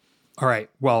out. All right.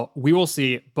 Well, we will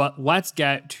see, but let's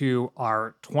get to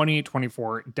our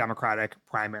 2024 Democratic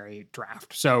primary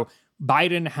draft. So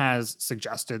Biden has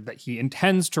suggested that he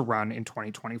intends to run in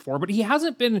 2024, but he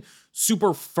hasn't been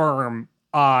super firm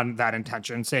on that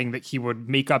intention, saying that he would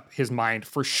make up his mind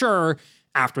for sure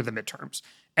after the midterms.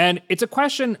 And it's a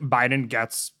question Biden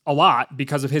gets a lot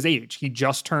because of his age. He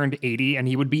just turned 80 and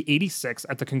he would be 86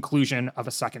 at the conclusion of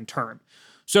a second term.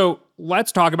 So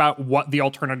let's talk about what the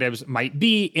alternatives might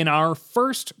be in our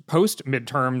first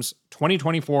post-midterms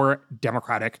 2024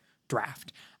 Democratic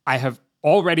draft. I have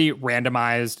already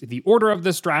randomized the order of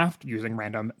this draft using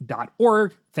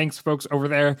random.org. Thanks, folks over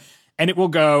there. And it will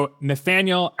go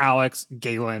Nathaniel, Alex,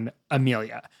 Galen,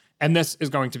 Amelia. And this is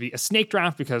going to be a snake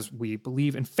draft because we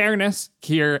believe in fairness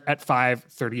here at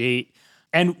 538.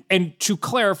 And to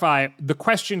clarify, the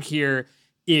question here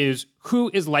is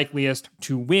who is likeliest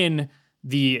to win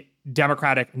the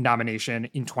Democratic nomination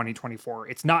in 2024.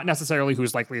 It's not necessarily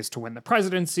who's likeliest to win the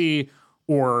presidency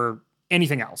or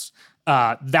anything else.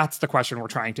 That's the question we're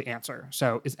trying to answer.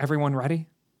 So is everyone ready?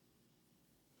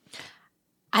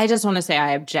 I just want to say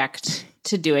I object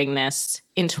to doing this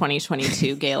in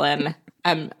 2022, Galen.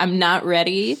 I'm not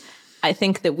ready. I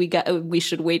think that we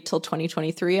should wait till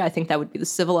 2023. I think that would be the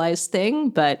civilized thing.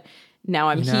 But now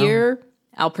I'm here.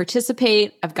 I'll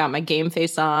participate. I've got my game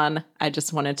face on. I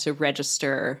just wanted to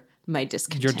register my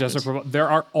discontent. Your disapproval. There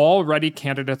are already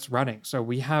candidates running, so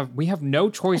we have no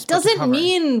choice. It doesn't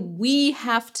mean we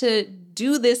have to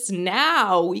do this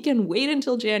now. We can wait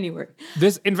until January.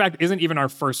 This, in fact, isn't even our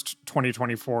first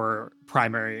 2024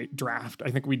 primary draft. I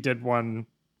think we did one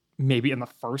maybe in the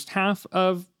first half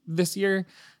of this year.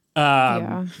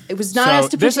 It was not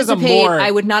asked to participate.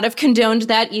 I would not have condoned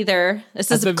that either.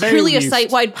 This is clearly a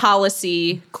site-wide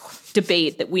policy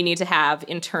debate that we need to have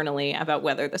internally about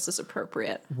whether this is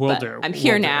appropriate. I'm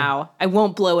here now. I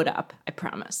won't blow it up. I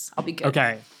promise. I'll be good.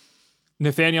 Okay.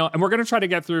 Nathaniel, and we're going to try to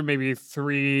get through maybe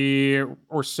 3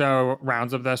 or so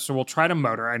rounds of this. So we'll try to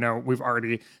motor. I know we've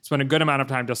already spent a good amount of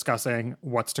time discussing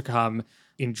what's to come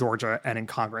in Georgia and in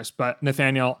Congress. But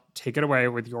Nathaniel, take it away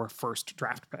with your first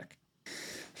draft pick.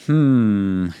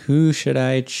 Who should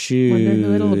I choose? Wonder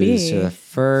who it'll be. So the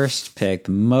first pick,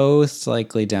 the most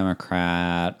likely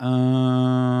Democrat.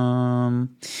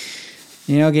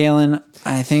 Galen,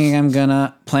 I think I'm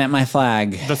gonna plant my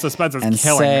flag. The suspense is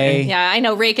killing me. Yeah, I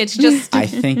know, Rake. It's just I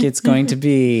think it's going to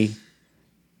be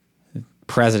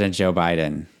President Joe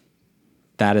Biden.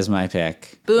 That is my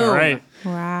pick. Boom. All right.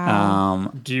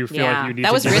 Wow. Do you feel like you need that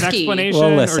to was give an risky. explanation,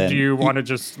 Well, listen, or do you want to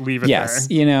just leave it yes,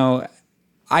 there?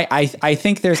 I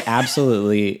think there's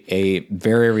absolutely a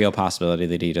very real possibility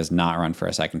that he does not run for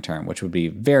a second term, which would be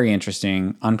very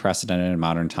interesting, unprecedented in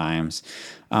modern times.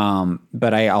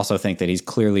 But I also think that he's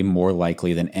clearly more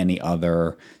likely than any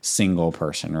other single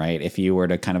person, right? If you were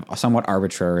to kind of somewhat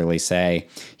arbitrarily say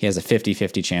he has a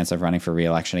 50-50 chance of running for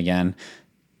re-election again,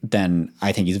 then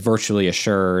I think he's virtually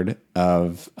assured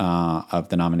of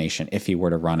the nomination. If he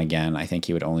were to run again, I think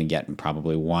he would only get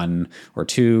probably 1 or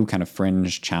 2 kind of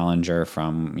fringe challenger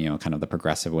from, kind of the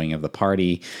progressive wing of the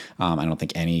party. I don't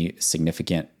think any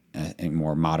significant,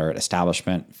 more moderate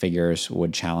establishment figures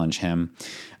would challenge him.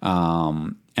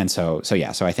 So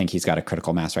I think he's got a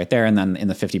critical mass right there. And then in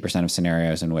the 50% of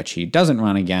scenarios in which he doesn't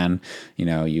run again,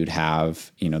 you'd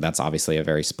have, that's obviously a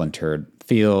very splintered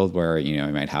field where, you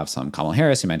might have some Kamala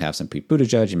Harris, you might have some Pete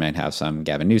Buttigieg, you might have some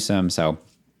Gavin Newsom. So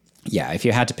yeah, if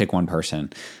you had to pick one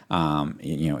person,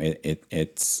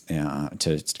 it's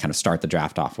to kind of start the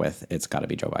draft off with, it's got to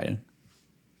be Joe Biden.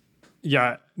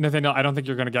 Yeah, Nathaniel, I don't think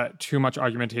you're going to get too much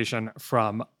argumentation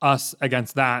from us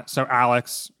against that. So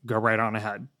Alex, go right on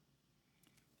ahead.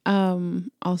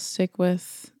 I'll stick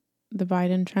with the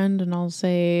Biden trend and I'll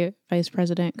say Vice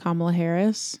President Kamala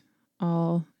Harris.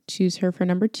 I'll choose her for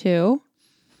number 2.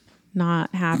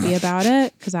 Not happy about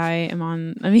it because I am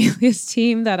on Amelia's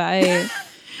team that I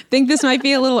think this might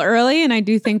be a little early, and I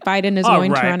do think Biden is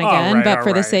going to run again. But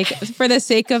for the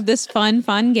sake of this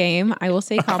fun game, I will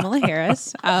say Kamala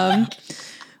Harris.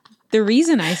 The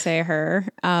reason I say her,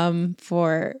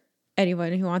 for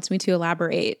anyone who wants me to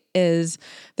elaborate, is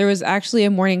there was actually a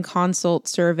Morning Consult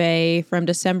survey from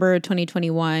December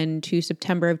 2021 to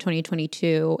September of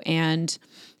 2022, and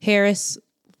Harris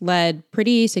led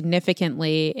pretty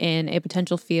significantly in a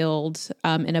potential field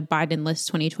in a Biden-less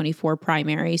 2024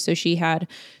 primary. So she had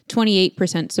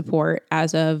 28% support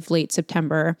as of late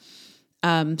September.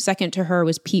 Second to her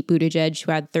was Pete Buttigieg,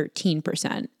 who had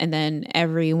 13%. And then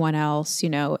everyone else,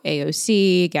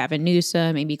 AOC, Gavin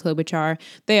Newsom, Amy Klobuchar,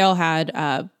 they all had,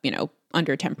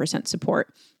 under 10%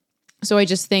 support. So I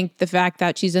just think the fact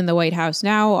that she's in the White House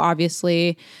now,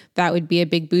 obviously that would be a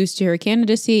big boost to her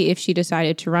candidacy if she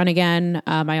decided to run again.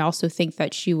 I also think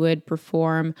that she would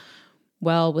perform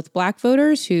well with Black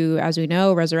voters who, as we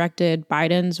know, resurrected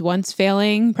Biden's once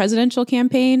failing presidential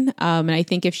campaign. And I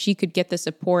think if she could get the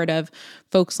support of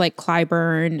folks like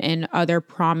Clyburn and other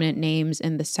prominent names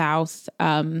in the South,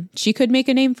 she could make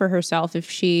a name for herself if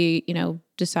she,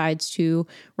 decides to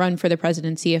run for the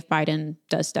presidency if Biden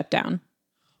does step down.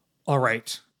 All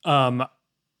right.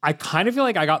 I kind of feel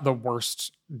like I got the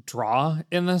worst draw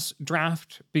in this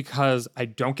draft because I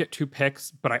don't get 2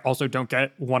 picks, but I also don't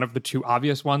get one of the 2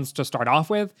 obvious ones to start off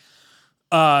with.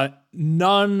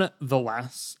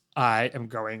 Nonetheless, I am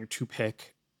going to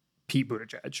pick Pete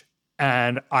Buttigieg.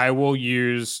 And I will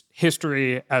use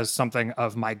history as something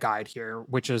of my guide here,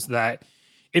 which is that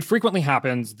it frequently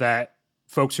happens that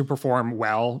folks who perform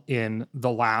well in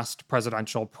the last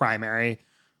presidential primary,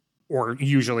 or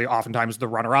usually oftentimes the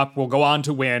runner-up, will go on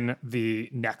to win the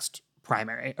next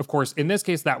primary. Of course, in this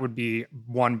case, that would be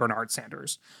one Bernard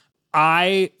Sanders.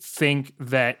 I think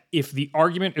that if the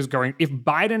argument is going, if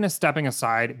Biden is stepping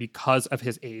aside because of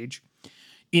his age,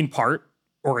 in part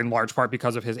or in large part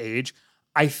because of his age,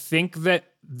 I think that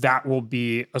that will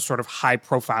be a sort of high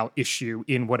profile issue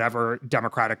in whatever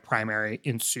Democratic primary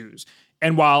ensues.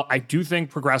 And while I do think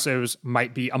progressives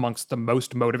might be amongst the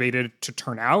most motivated to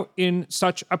turn out in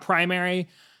such a primary,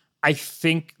 I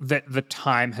think that the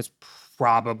time has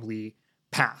probably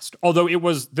passed. Although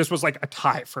this was like a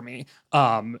tie for me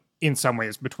in some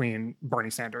ways between Bernie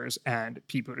Sanders and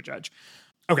Pete Buttigieg.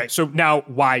 Okay, so now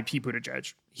why Pete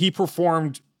Buttigieg? He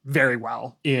performed very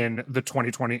well in the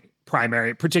 2020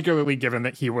 primary, particularly given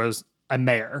that he was a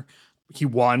mayor. He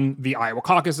won the Iowa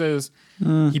caucuses.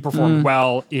 He performed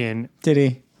well in... Did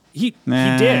he? He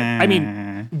did. I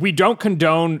mean, we don't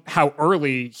condone how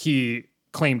early he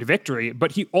claimed victory,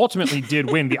 but he ultimately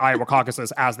did win the Iowa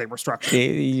caucuses as they were structured.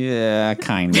 Yeah,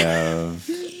 kind of.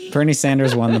 Bernie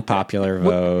Sanders won the popular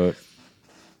vote.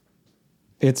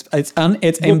 It's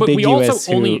ambiguous. We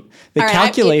also only the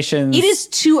calculations. It is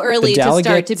too early to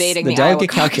start debating the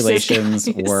delegate Iowa calculations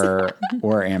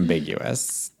were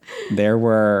ambiguous. There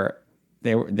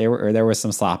was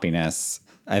some sloppiness.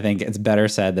 I think it's better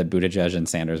said that Buttigieg and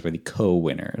Sanders were the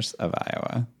co-winners of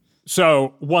Iowa.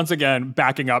 So once again,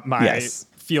 backing up my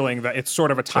feeling that it's sort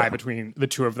of a tie between the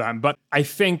two of them. But I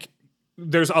think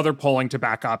there's other polling to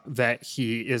back up that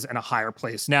he is in a higher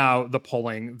place now. The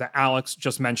polling that Alex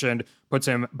just mentioned puts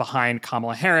him behind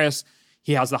Kamala Harris.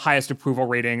 He has the highest approval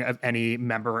rating of any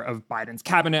member of Biden's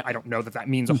cabinet. I don't know that that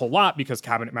means a whole lot because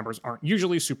cabinet members aren't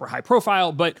usually super high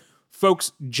profile, but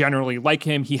folks generally like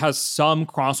him. He has some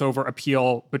crossover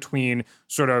appeal between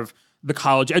sort of the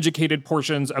college-educated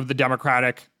portions of the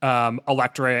Democratic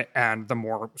electorate and the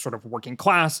more sort of working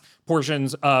class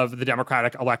portions of the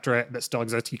Democratic electorate that still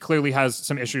exist. He clearly has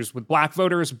some issues with Black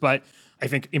voters, but I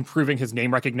think improving his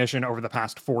name recognition over the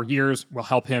past 4 years will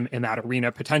help him in that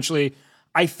arena potentially.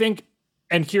 I think,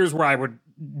 and here's where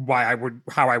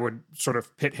how I would sort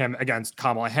of pit him against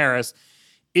Kamala Harris,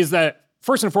 is that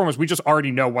first and foremost, we just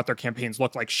already know what their campaigns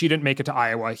look like. She didn't make it to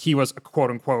Iowa. He was a quote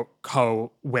unquote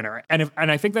co-winner. And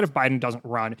I think that if Biden doesn't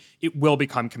run, it will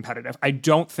become competitive. I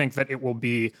don't think that it will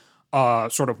be a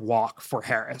sort of walk for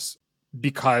Harris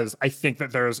because I think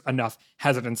that there's enough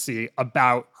hesitancy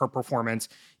about her performance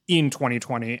in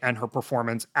 2020 and her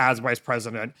performance as vice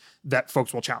president that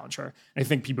folks will challenge her. And I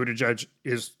think Pete Buttigieg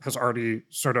has already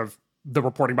sort of, the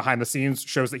reporting behind the scenes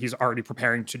shows that he's already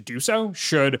preparing to do so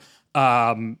should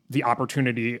the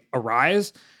opportunity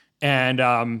arise.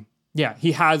 And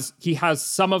he has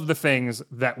some of the things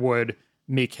that would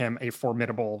make him a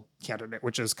formidable candidate,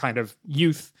 which is kind of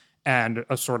youth and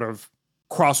a sort of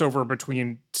crossover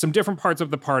between some different parts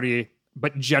of the party,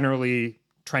 but generally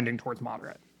trending towards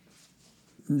moderate.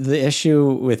 The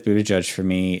issue with Buttigieg for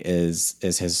me is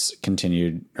his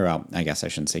continued, or well, I guess I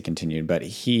shouldn't say continued, but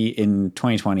in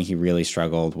 2020, he really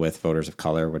struggled with voters of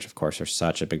color, which of course are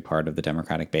such a big part of the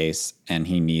Democratic base. And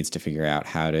he needs to figure out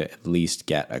how to at least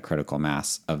get a critical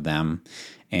mass of them.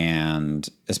 And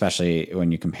especially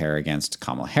when you compare against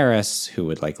Kamala Harris, who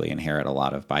would likely inherit a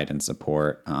lot of Biden's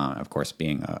support, of course,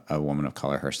 being a woman of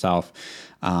color herself,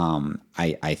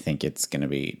 I think it's going to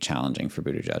be challenging for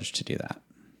Buttigieg to do that.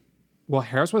 Well,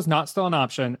 Harris was not still an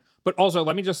option. But also,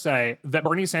 let me just say that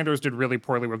Bernie Sanders did really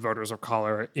poorly with voters of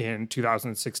color in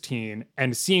 2016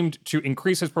 and seemed to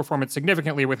increase his performance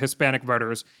significantly with Hispanic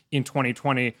voters in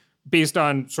 2020 based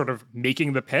on sort of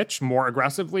making the pitch more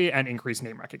aggressively and increased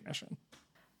name recognition.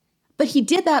 But he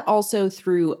did that also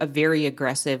through a very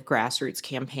aggressive grassroots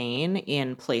campaign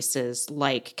in places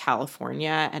like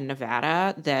California and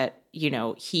Nevada that, you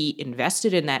know, he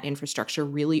invested in that infrastructure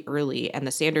really early. And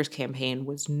the Sanders campaign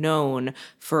was known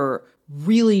for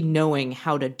really knowing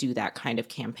how to do that kind of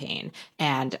campaign.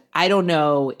 And I don't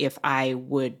know if I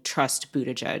would trust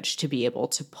Buttigieg to be able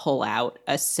to pull out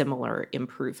a similar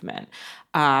improvement.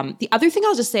 The other thing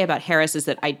I'll just say about Harris is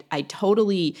that I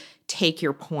totally take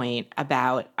your point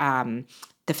about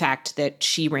the fact that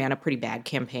she ran a pretty bad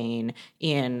campaign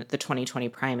in the 2020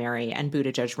 primary and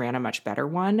Buttigieg ran a much better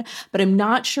one. But I'm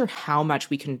not sure how much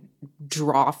we can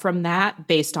draw from that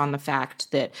based on the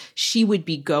fact that she would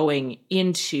be going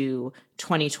into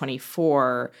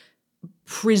 2024,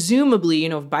 presumably, you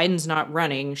know, if Biden's not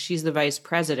running, she's the vice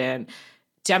president,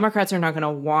 Democrats are not going to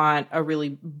want a really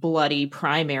bloody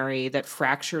primary that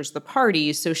fractures the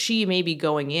party. So she may be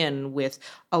going in with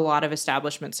a lot of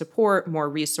establishment support, more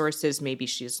resources. Maybe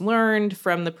she's learned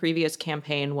from the previous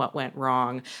campaign what went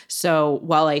wrong. So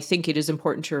while I think it is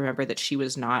important to remember that she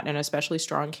was not an especially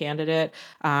strong candidate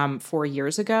 4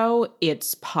 years ago,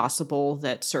 it's possible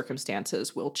that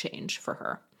circumstances will change for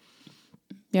her.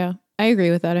 Yeah, I agree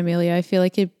with that, Amelia. I feel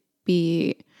like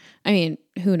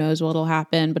who knows what'll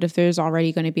happen, but if there's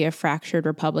already going to be a fractured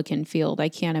Republican field, I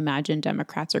can't imagine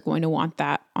Democrats are going to want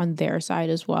that on their side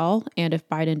as well. And if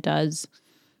Biden does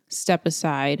step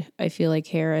aside, I feel like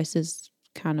Harris is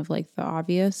kind of like the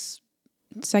obvious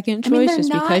second choice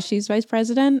because she's vice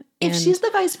president. If she's the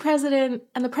vice president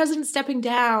and the president's stepping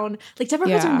down, like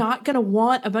Democrats are not going to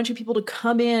want a bunch of people to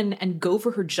come in and go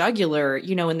for her jugular,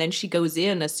 and then she goes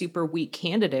in a super weak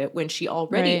candidate when she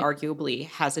already arguably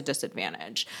has a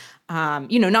disadvantage.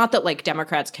 Not that like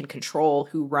Democrats can control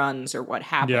who runs or what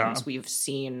happens. Yeah. We've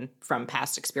seen from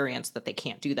past experience that they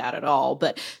can't do that at all.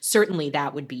 But certainly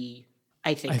that would be,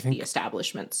 I think the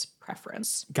establishment's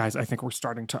preference. Guys, I think we're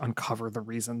starting to uncover the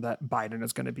reason that Biden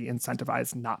is going to be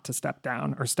incentivized not to step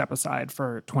down or step aside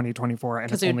for 2024.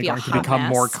 And it's only going to become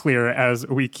more clear as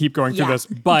we keep going through this.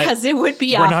 But because it would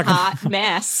be a hot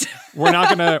mess. We're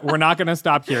not gonna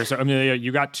stop here. So Amelia,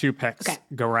 you got 2 picks. Okay.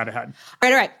 Go right ahead.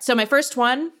 All right. So my first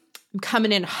one, I'm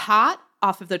coming in hot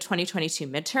off of the 2022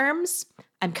 midterms.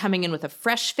 I'm coming in with a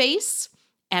fresh face,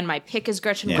 and my pick is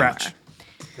Gretchen Whitmer.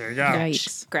 There you go.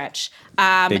 Gretch. Big Gretch.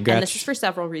 And this is for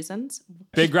several reasons.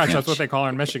 Big Gretch, that's what they call her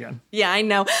in Michigan. Yeah, I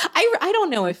know. I don't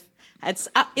know if it's,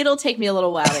 it'll take me a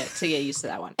little while to get used to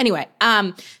that one. Anyway,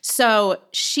 so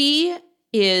she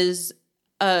has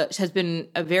been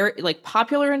a very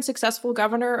popular and successful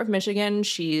governor of Michigan.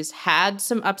 She's had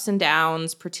some ups and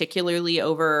downs, particularly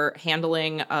over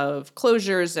handling of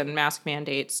closures and mask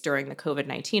mandates during the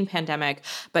COVID-19 pandemic.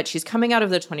 But she's coming out of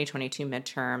the 2022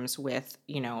 midterms with,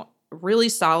 really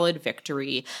solid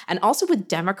victory, and also with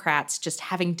Democrats just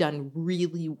having done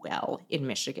really well in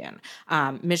Michigan.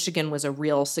 Michigan was a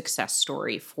real success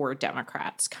story for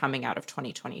Democrats coming out of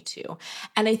 2022.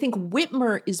 And I think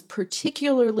Whitmer is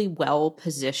particularly well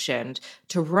positioned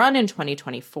to run in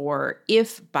 2024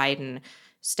 if Biden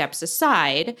steps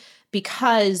aside,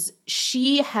 because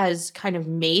she has kind of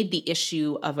made the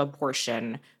issue of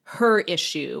abortion her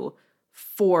issue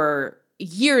for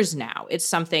years now. It's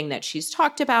something that she's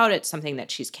talked about. It's something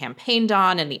that she's campaigned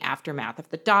on in the aftermath of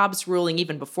the Dobbs ruling.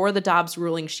 Even before the Dobbs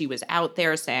ruling, she was out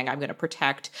there saying, I'm going to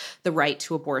protect the right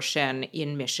to abortion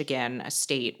in Michigan, a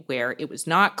state where it was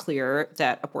not clear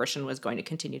that abortion was going to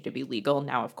continue to be legal.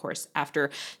 Now, of course,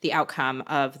 after the outcome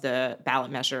of the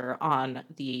ballot measure on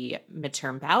the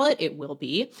midterm ballot, it will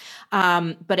be.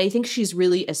 But I think she's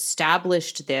really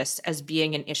established this as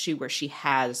being an issue where she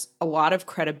has a lot of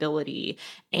credibility,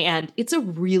 and it's a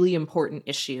really important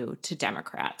issue to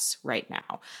Democrats right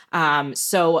now.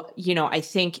 So, I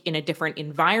think in a different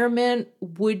environment,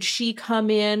 would she come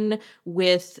in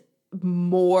with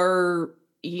more,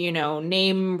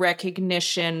 name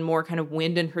recognition, more kind of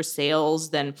wind in her sails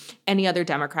than any other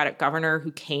Democratic governor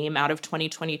who came out of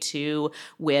 2022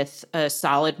 with a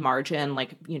solid margin,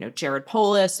 like, Jared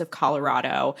Polis of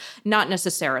Colorado? Not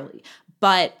necessarily.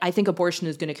 But I think abortion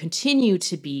is going to continue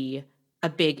to be a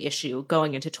big issue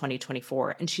going into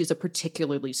 2024, and she's a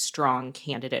particularly strong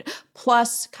candidate.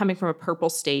 Plus, coming from a purple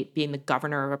state, being the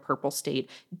governor of a purple state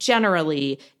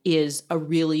generally is a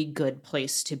really good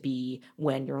place to be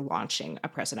when you're launching a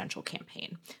presidential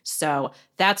campaign. So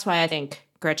that's why I think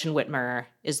Gretchen Whitmer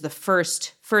is the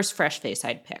first fresh face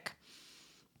I'd pick.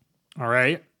 All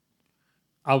right.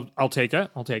 I'll take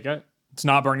it. It's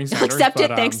not Bernie Sanders. Accept it.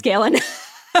 Thanks, Galen.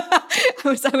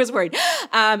 I was worried.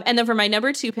 And then for my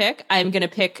number 2 pick, I'm going to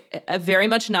pick a very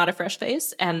much not a fresh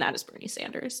face, and that is Bernie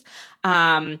Sanders.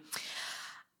 I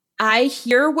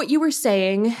hear what you were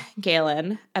saying,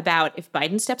 Galen, about if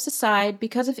Biden steps aside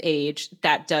because of age,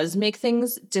 that does make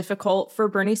things difficult for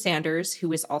Bernie Sanders,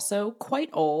 who is also quite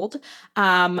old.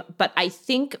 But I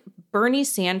think Bernie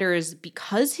Sanders,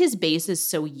 because his base is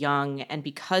so young and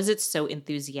because it's so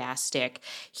enthusiastic,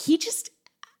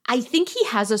 I think he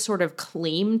has a sort of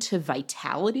claim to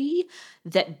vitality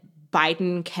that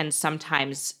Biden can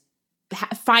sometimes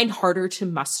find harder to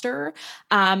muster.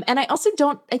 And I also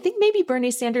I think maybe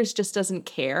Bernie Sanders just doesn't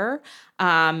care.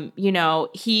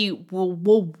 He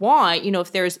will want,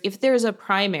 if there's a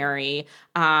primary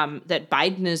that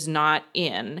Biden is not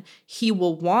in, he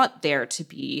will want there to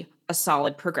be a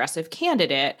solid progressive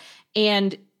candidate.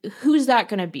 And who's that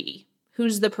going to be?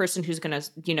 Who's the person who's going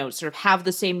to, sort of have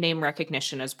the same name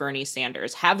recognition as Bernie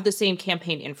Sanders, have the same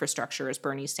campaign infrastructure as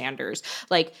Bernie Sanders?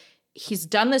 Like, he's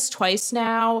done this twice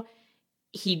now.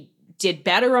 He did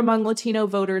better among Latino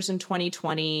voters in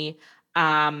 2020.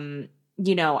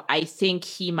 I think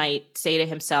he might say to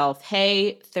himself,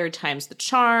 hey, third time's the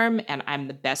charm, and I'm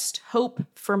the best hope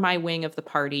for my wing of the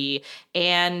party.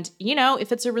 And,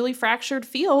 if it's a really fractured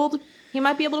field, he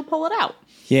might be able to pull it out.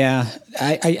 Yeah,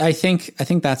 I think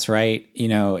that's right.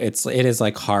 It is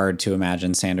like hard to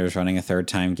imagine Sanders running a third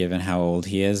time given how old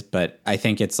he is. But I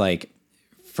think it's like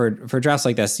for drafts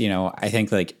like this, I think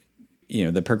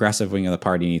the progressive wing of the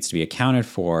party needs to be accounted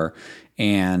for.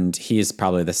 And he is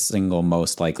probably the single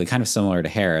most likely, kind of similar to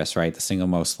Harris, right? The single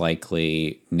most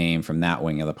likely name from that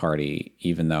wing of the party,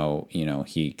 even though,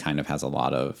 he kind of has a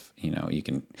lot of, you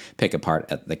can pick apart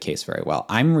at the case very well.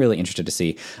 I'm really interested to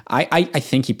see. I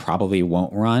think he probably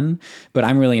won't run, but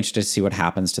I'm really interested to see what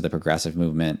happens to the progressive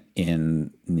movement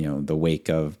in, the wake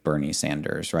of Bernie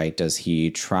Sanders, right? Does he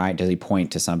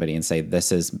point to somebody and say,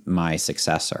 this is my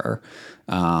successor?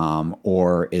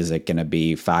 Or is it going to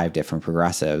be 5 different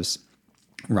progressives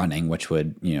running, which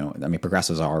would,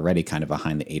 progressives are already kind of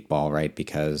behind the 8 ball, right?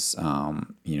 Because,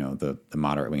 the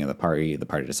moderate wing of the party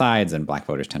decides, and black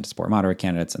voters tend to support moderate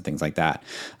candidates and things like that.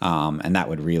 And that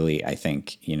would really, I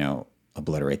think,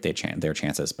 obliterate their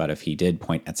chances. But if he did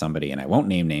point at somebody, and I won't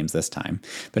name names this time,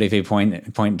 but if he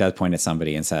does point at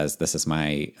somebody and says, this is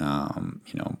my,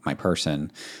 my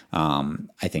person,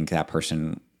 I think that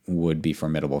person would be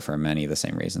formidable for many of the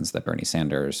same reasons that Bernie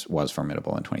Sanders was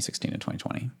formidable in 2016 and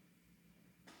 2020.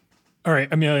 All right,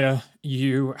 Amelia,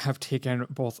 you have taken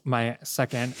both my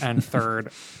second and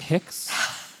third picks.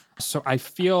 So I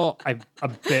feel I'm a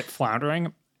bit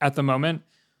floundering at the moment.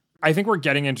 I think we're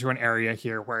getting into an area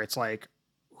here where it's like,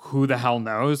 who the hell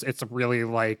knows? It's really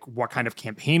like, what kind of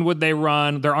campaign would they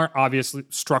run? There aren't obviously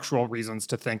structural reasons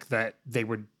to think that they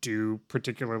would do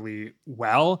particularly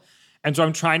well. And so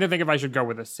I'm trying to think if I should go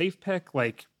with a safe pick,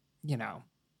 like,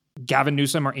 Gavin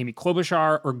Newsom or Amy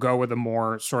Klobuchar, or go with a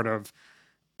more sort of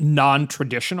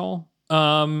non-traditional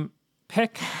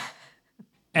pick.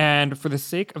 And for the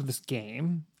sake of this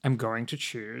game, I'm going to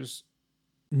choose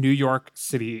New York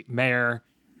City Mayor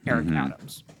Eric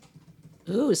Adams.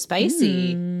 Ooh,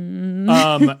 spicy. In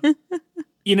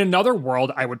another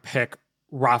world, I would pick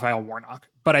Raphael Warnock.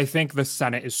 But I think the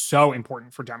Senate is so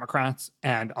important for Democrats,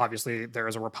 and obviously there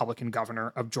is a Republican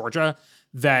governor of Georgia,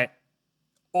 that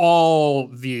all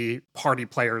the party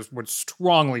players would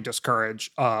strongly discourage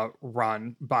a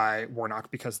run by Warnock,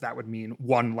 because that would mean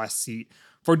one less seat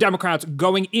for Democrats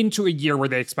going into a year where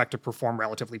they expect to perform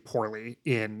relatively poorly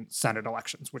in Senate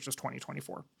elections, which is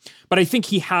 2024. But I think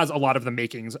he has a lot of the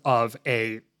makings of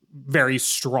a very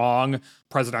strong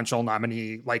presidential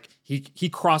nominee. Like he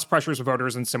cross pressures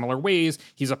voters in similar ways.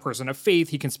 He's a person of faith.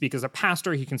 He can speak as a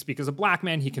pastor. He can speak as a black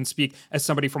man. He can speak as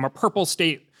somebody from a purple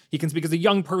state. He can speak as a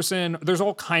young person. There's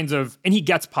all kinds of, and he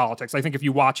gets politics. I think if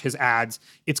you watch his ads,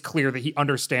 it's clear that he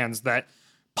understands that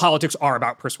politics are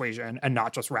about persuasion and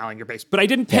not just rallying your base. But I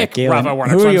didn't pick Raphael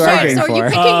Warnock. Who are you arguing for? So are you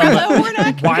picking Raphael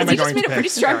Warnock? Why am I going to pick? He just made a pretty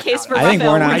strong case for Raphael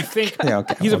Warnock. I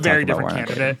think he's a very different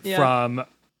candidate from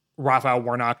Raphael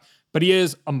Warnock, but he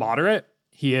is a moderate.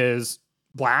 He is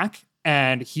black,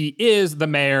 and he is the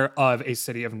mayor of a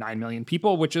city of 9 million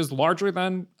people, which is larger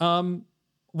than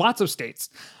lots of states.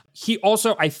 He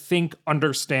also, I think,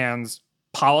 understands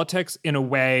politics in a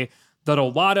way that a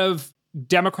lot of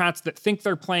Democrats that think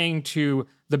they're playing to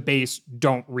the base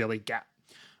don't really get.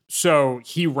 So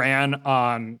he ran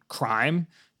on crime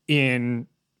in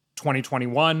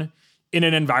 2021 in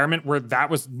an environment where that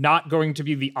was not going to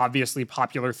be the obviously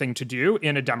popular thing to do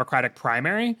in a Democratic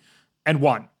primary, and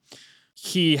won.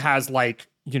 He has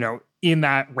in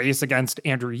that race against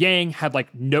Andrew Yang, had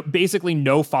basically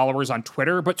no followers on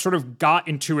Twitter, but sort of got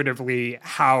intuitively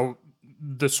how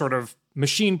the sort of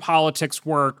machine politics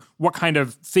work, what kind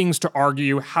of things to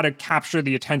argue, how to capture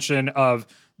the attention of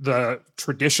the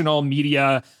traditional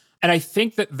media. And I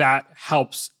think that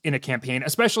helps in a campaign,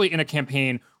 especially in a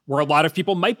campaign where a lot of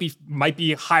people might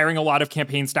be hiring a lot of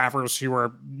campaign staffers who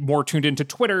are more tuned into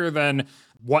Twitter than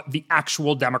what the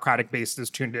actual Democratic base is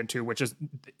tuned into, which is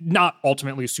not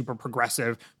ultimately super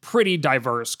progressive, pretty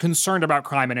diverse, concerned about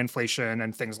crime and inflation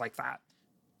and things like that.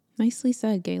 Nicely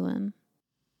said, Galen.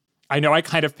 I know I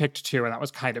kind of picked 2, and that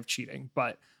was kind of cheating,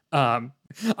 but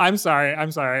I'm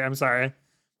sorry.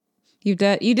 You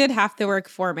did have to work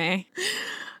for me.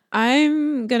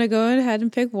 I'm going to go ahead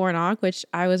and pick Warnock, which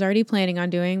I was already planning on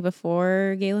doing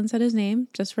before Galen said his name,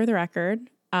 just for the record.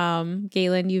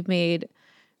 Galen, you've made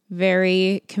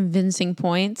very convincing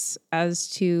points as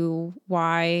to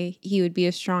why he would be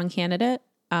a strong candidate.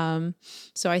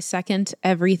 So I second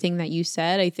everything that you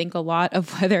said. I think a lot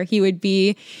of whether he would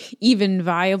be even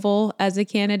viable as a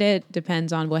candidate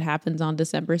depends on what happens on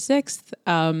December 6th.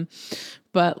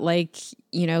 But like,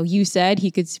 you said,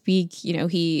 he could speak,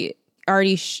 he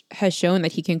already has shown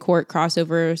that he can court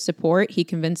crossover support. He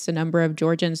convinced a number of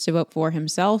Georgians to vote for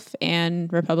himself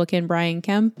and Republican Brian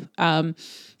Kemp. I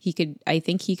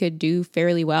think he could do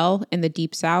fairly well in the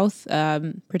Deep South,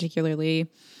 particularly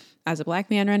as a Black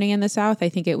man running in the South. I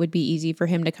think it would be easy for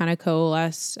him to kind of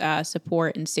coalesce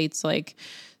support in states like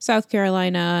South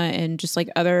Carolina and just like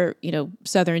other,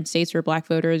 Southern states where Black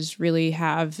voters really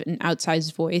have an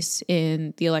outsized voice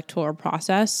in the electoral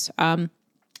process.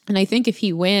 And I think if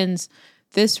he wins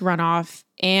this runoff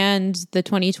and the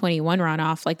 2021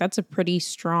 runoff, like that's a pretty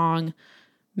strong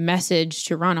message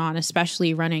to run on,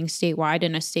 especially running statewide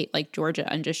in a state like Georgia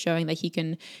and just showing that he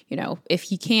can, if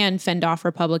he can fend off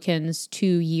Republicans 2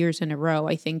 years in a row,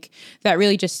 I think that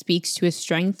really just speaks to his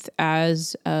strength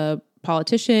as a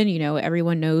politician.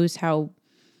 Everyone knows how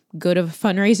good of a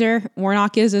fundraiser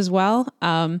Warnock is as well.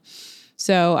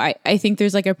 So I think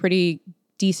there's like a pretty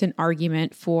decent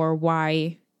argument for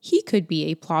why he could be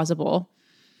a plausible,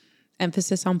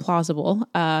 emphasis on plausible,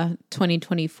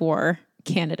 2024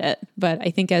 candidate. But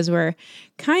I think as we're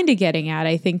kind of getting at,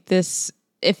 I think this,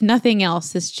 if nothing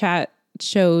else, this chat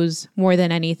shows more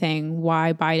than anything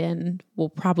why Biden will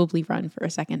probably run for a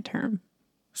second term.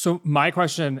 So my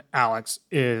question, Alex,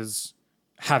 is,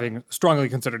 having strongly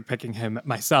considered picking him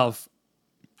myself,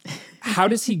 how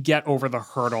does he get over the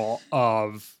hurdle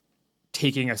of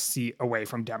taking a seat away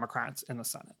from Democrats in the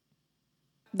Senate?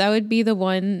 That would be the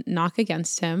one knock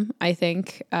against him, I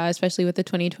think, especially with the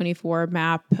 2024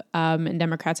 map and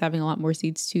Democrats having a lot more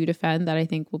seats to defend. That I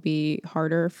think will be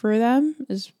harder for them,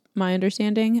 is my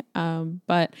understanding.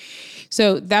 But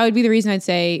so that would be the reason I'd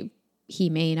say he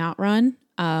may not run.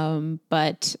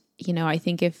 But, I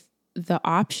think if the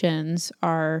options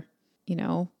are,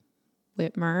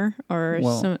 Whitmer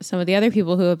or some of the other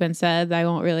people who have been said, I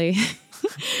won't really...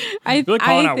 I think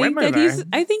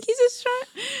he's a strong...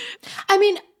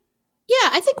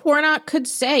 I think Warnock could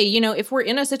say, if we're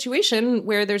in a situation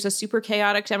where there's a super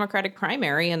chaotic Democratic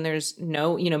primary and there's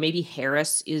no, maybe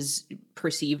Harris is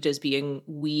perceived as being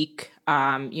weak,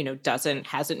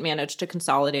 hasn't managed to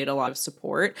consolidate a lot of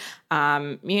support,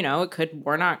 Warnock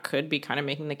could be kind of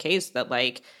making the case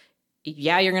that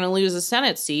you're going to lose a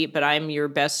Senate seat, but I'm your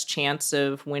best chance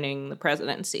of winning the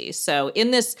presidency. So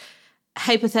in this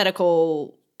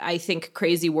hypothetical, I think,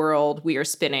 crazy world we are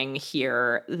spinning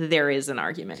here, there is an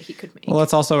argument he could make. Well,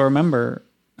 let's also remember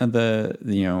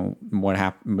what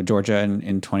happened with Georgia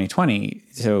in 2020.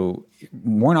 So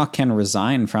Warnock can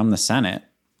resign from the Senate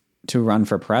to run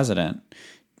for president.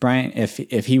 Brian,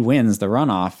 if he wins the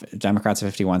runoff, Democrats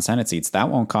have 51 Senate seats. That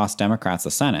won't cost Democrats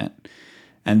the Senate.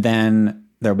 And then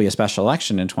there'll be a special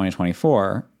election in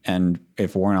 2024. And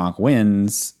if Warnock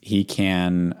wins, he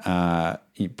can,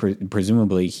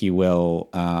 presumably he will,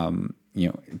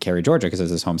 carry Georgia because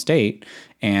it's his home state,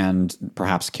 and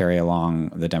perhaps carry along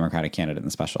the Democratic candidate in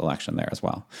the special election there as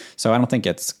well. So I don't think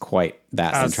it's quite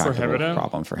that intractable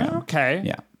problem for him. Okay.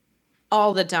 Yeah.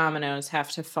 All the dominoes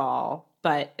have to fall,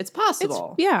 but it's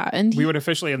possible. And we would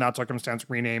officially, in that circumstance,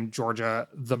 rename Georgia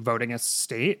the votingest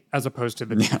state as opposed to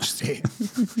the beach state.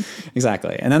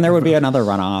 Exactly. And then there would be another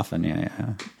runoff,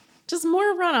 and just more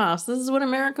runoffs. This is what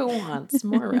America wants.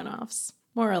 More runoffs,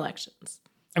 more elections.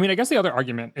 I mean, I guess the other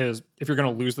argument is, if you're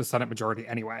going to lose the Senate majority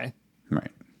anyway,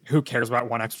 right? Who cares about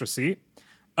one extra seat?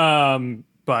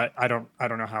 But I don't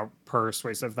know how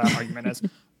persuasive that argument is.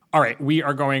 All right, we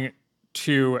are going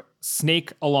to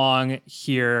snake along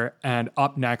here, and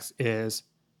up next is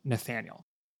Nathaniel.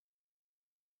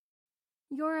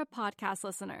 You're a podcast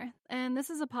listener, and this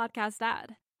is a podcast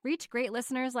ad. Reach great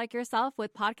listeners like yourself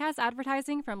with podcast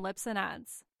advertising from Libsyn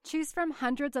Ads. Choose from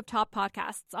hundreds of top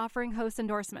podcasts offering host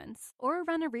endorsements, or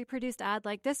run a reproduced ad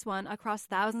like this one across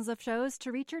thousands of shows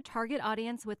to reach your target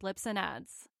audience with Libsyn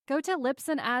Ads. Go to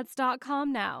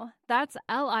libsynads.com now. That's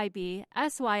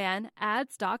LIBSYN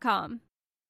ads.com.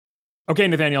 Okay,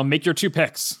 Nathaniel, make your 2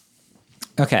 picks.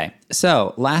 Okay,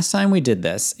 so last time we did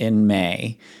this in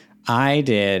May, I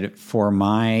did, for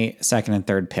my second and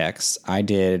third picks, I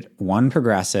did one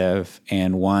progressive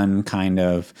and one kind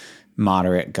of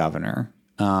moderate governor.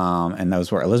 And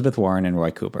those were Elizabeth Warren and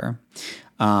Roy Cooper.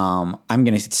 I'm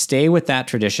going to stay with that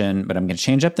tradition, but I'm going to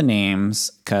change up the names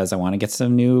because I want to get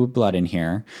some new blood in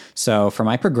here. So for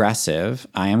my progressive,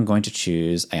 I am going to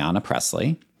choose Ayanna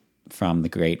Pressley from the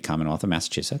great Commonwealth of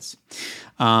Massachusetts.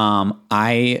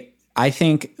 I I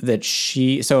think that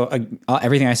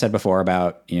everything I said before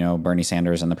about, Bernie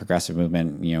Sanders and the progressive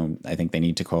movement, I think they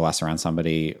need to coalesce around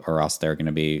somebody or else they're going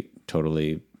to be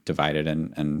totally divided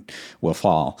and will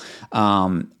fall.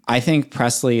 I think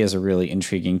Presley is a really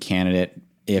intriguing candidate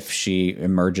if she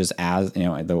emerges as,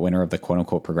 the winner of the quote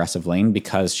unquote progressive lane,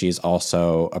 because she's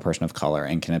also a person of color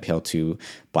and can appeal to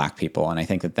Black people. And I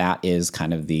think that is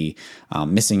kind of the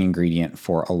missing ingredient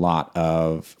for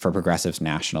progressives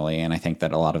nationally. And I think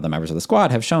that a lot of the members of the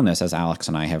squad have shown this, as Alex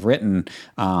and I have written.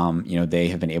 They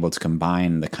have been able to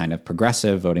combine the kind of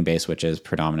progressive voting base, which is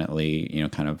predominantly,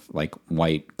 kind of like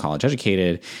white, college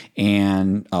educated,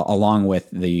 and along with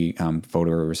the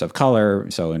voters of color.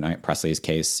 So in Presley's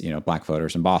case, Black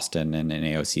voters in Boston, and in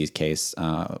AOC's case,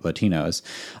 Latinos.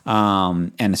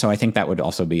 And so I think that would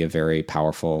also be a very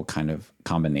powerful kind of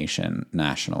combination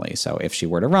nationally. So if she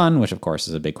were to run, which of course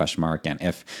is a big question mark, and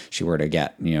if she were to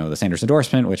get, the Sanders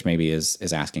endorsement, which maybe is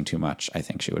asking too much, I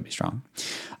think she would be strong.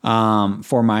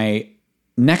 For my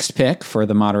next pick, for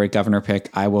the moderate governor pick,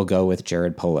 I will go with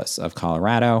Jared Polis of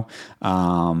Colorado.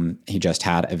 He just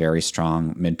had a very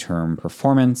strong midterm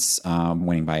performance,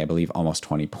 winning by, I believe, almost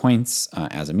 20 points,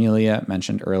 as Amelia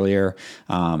mentioned earlier.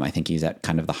 I think he's at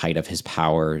kind of the height of his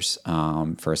powers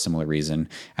for a similar reason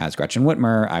as Gretchen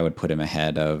Whitmer. I would put him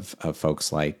ahead of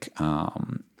folks like,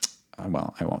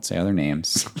 well, I won't say other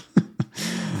names.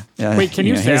 Wait, can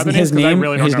you say other names? Because I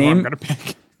really don't know who I'm going to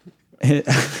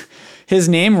pick. His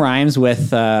name rhymes with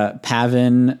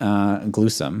Pavin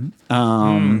Glusum.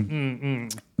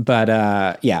 But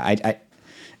I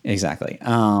exactly.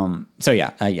 So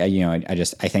yeah,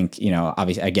 I think,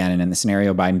 obviously, again, and in the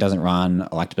scenario Biden doesn't run,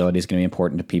 electability is going to be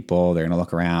important to people. They're going to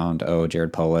look around. Oh,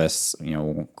 Jared Polis,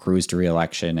 cruised to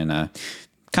re-election in a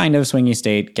kind of swingy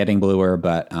state, getting bluer,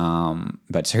 but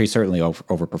he certainly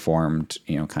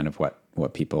overperformed, kind of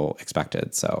what people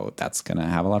expected. So that's going to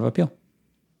have a lot of appeal.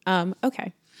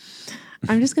 Okay.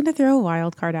 I'm just going to throw a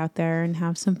wild card out there and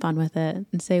have some fun with it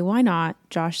and say, why not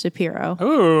Josh Shapiro?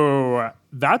 Ooh,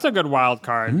 that's a good wild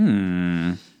card.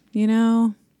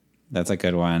 That's a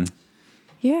good one.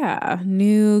 Yeah.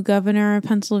 New governor of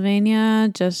Pennsylvania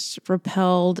just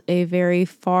repelled a very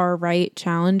far right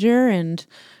challenger and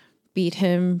beat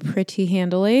him pretty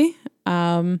handily.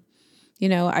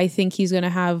 I think he's going to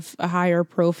have a higher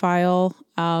profile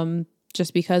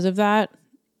just because of that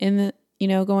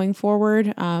going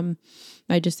forward.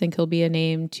 I just think he'll be a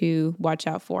name to watch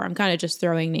out for. I'm kind of just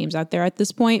throwing names out there at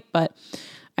this point, but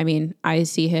I mean, I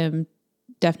see him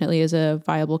definitely as a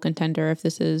viable contender if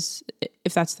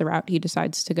that's the route he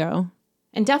decides to go.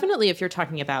 And definitely if you're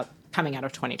talking about coming out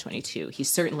of 2022, he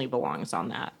certainly belongs on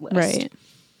that list. Right.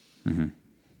 Mm-hmm.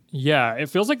 Yeah, it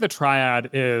feels like the triad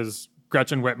is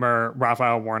Gretchen Whitmer,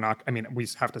 Raphael Warnock. I mean, we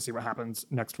have to see what happens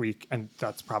next week, and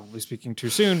that's probably speaking too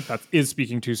soon. That is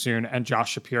speaking too soon. And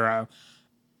Josh Shapiro.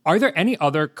 Are there any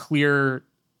other clear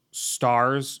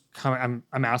stars coming?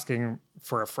 I'm asking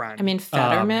for a friend. I mean,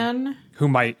 Fetterman. Who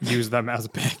might use them as a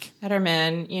pick.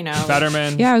 Fetterman,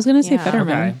 Fetterman. Yeah, I was going to say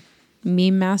Fetterman. Okay.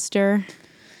 Meme master.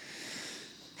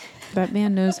 That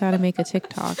man knows how to make a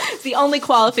TikTok. It's the only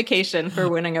qualification for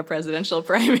winning a presidential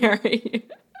primary.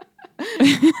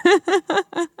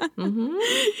 Mm-hmm.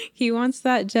 He wants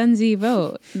that Gen Z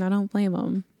vote, and I don't blame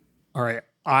him. All right.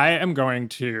 I am going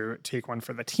to take one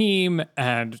for the team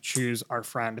and choose our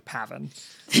friend Pavin,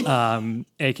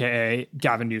 a.k.a.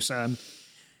 Gavin Newsom.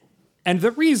 And the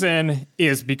reason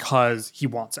is because he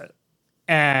wants it.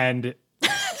 And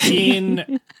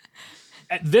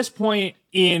at this point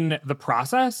in the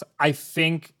process, I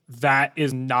think that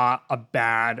is not a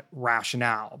bad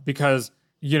rationale because,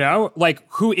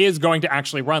 who is going to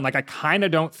actually run? I kind of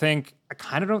don't think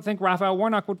Raphael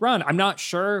Warnock would run. I'm not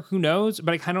sure, who knows,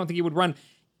 but I kind of don't think he would run.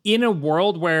 In a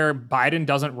world where Biden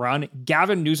doesn't run,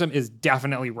 Gavin Newsom is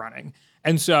definitely running.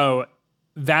 And so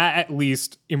that at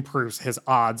least improves his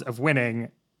odds of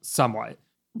winning somewhat.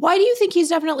 Why do you think he's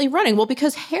definitely running? Well,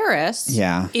 because Harris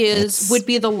would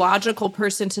be the logical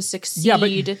person to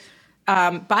succeed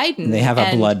Biden. They have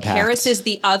a blood pact. Harris is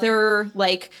the other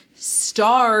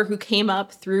star who came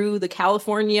up through the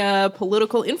California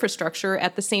political infrastructure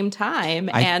at the same time.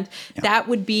 That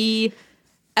would be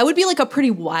a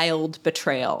pretty wild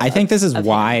betrayal. I think this is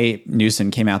why Newsom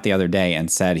came out the other day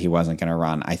and said he wasn't going to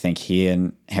run. I think he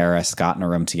and Harris got in a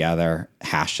room together,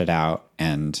 hashed it out,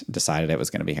 and decided it was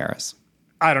going to be Harris.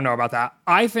 I don't know about that.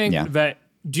 I think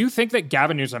do you think that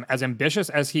Gavin Newsom, as ambitious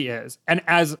as he is, and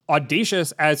as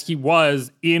audacious as he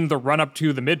was in the run-up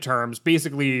to the midterms,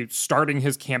 basically starting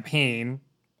his campaign,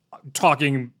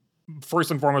 talking first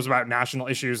and foremost about national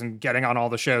issues and getting on all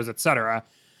the shows, et cetera,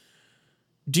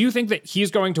 do you think that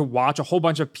he's going to watch a whole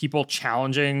bunch of people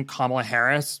challenging Kamala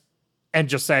Harris and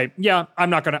just say, yeah, I'm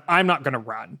not gonna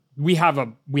run. We have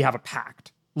a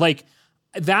pact. Like,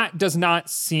 that does not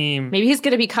seem. Maybe he's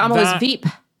gonna be Kamala's Veep.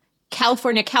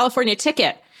 California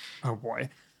ticket. Oh boy.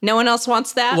 No one else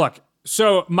wants that? Look,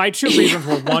 so my two reasons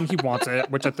were, one, he wants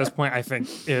it, which at this point I think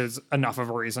is enough of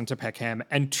a reason to pick him.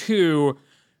 And two,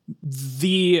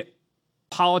 the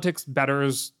politics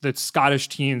betters, the Scottish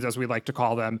teens, as we like to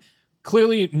call them,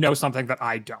 clearly know something that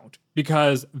I don't,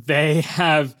 because they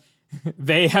have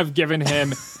given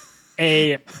him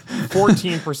a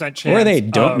 14% chance or they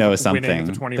don't know something something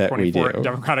the 2024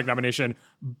 Democratic nomination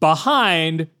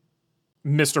behind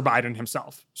Mr. Biden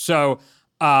himself. So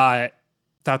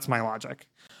that's my logic.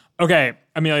 Okay,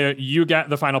 Amelia, you get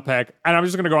the final pick. And I'm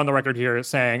just going to go on the record here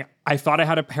saying I thought I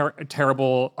had a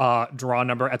terrible draw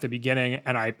number at the beginning,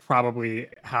 and I probably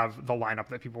have the lineup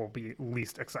that people will be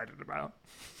least excited about.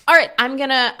 All right, I'm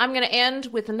gonna end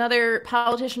with another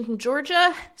politician from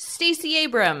Georgia, Stacey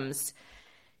Abrams.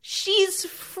 She's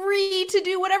free to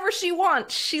do whatever she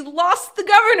wants. She lost the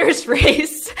governor's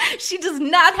race. She does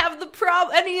not have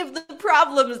any of the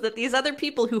problems that these other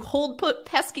people who hold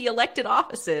pesky elected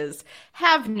offices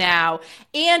have now.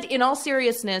 And in all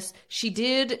seriousness, she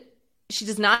does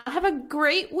not have a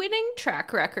great winning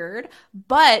track record,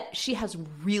 but she has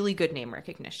really good name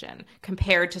recognition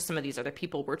compared to some of these other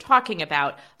people we're talking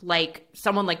about, like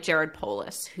someone like Jared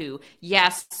Polis, who,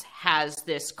 yes, has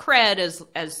this cred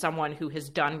as someone who has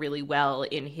done really well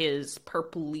in his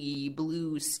purpley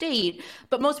blue state,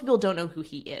 but most people don't know who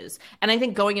he is. And I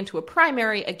think going into a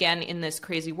primary, again, in this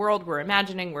crazy world we're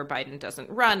imagining where Biden doesn't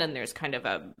run and there's kind of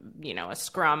a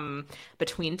scrum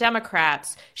between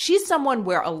Democrats, she's someone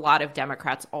where a lot of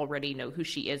Democrats already know who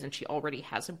she is and she already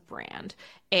has a brand.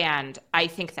 And I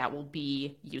think that will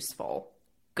be useful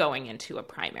going into a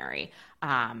primary.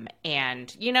 And,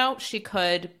 she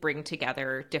could bring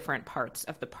together different parts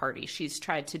of the party. She's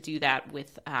tried to do that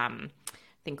with, I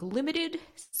think, limited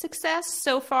success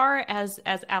so far, as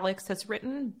Alex has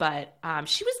written. But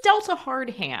she was dealt a hard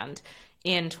hand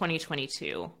in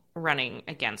 2022 running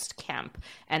against Kemp.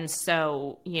 And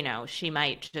so, she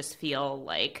might just feel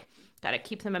like, got to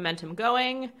keep the momentum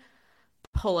going,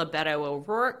 pull a Beto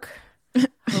O'Rourke,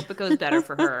 hope it goes better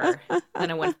for her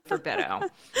than it went for Beto.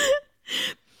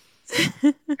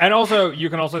 And also, you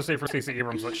can also say for Stacey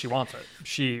Abrams that she wants it.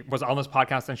 She was on this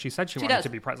podcast and she said she wanted to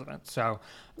be president. So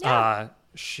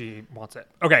she wants it.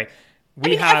 Okay.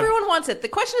 Everyone wants it. The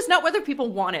question is not whether people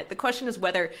want it. The question is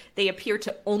whether they appear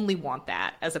to only want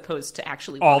that as opposed to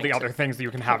actually all the other things that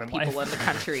you can have in life. People in the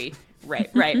country. Right.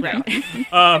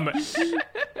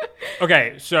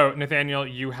 Okay, so Nathaniel,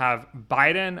 you have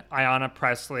Biden, Ayanna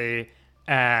Pressley,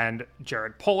 and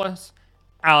Jared Polis.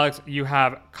 Alex, you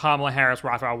have Kamala Harris,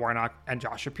 Raphael Warnock, and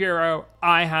Josh Shapiro.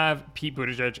 I have Pete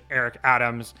Buttigieg, Eric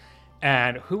Adams,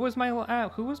 and who was my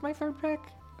third pick?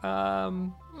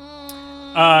 Gavin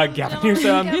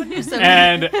Newsom.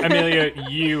 And Amelia,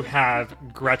 you have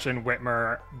Gretchen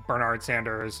Whitmer, Bernard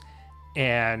Sanders,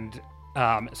 and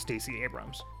Stacey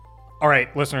Abrams. All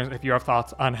right, listeners, if you have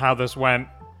thoughts on how this went,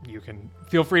 you can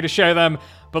feel free to share them.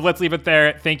 But let's leave it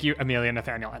there. Thank you, Amelia,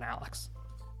 Nathaniel, and Alex.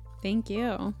 Thank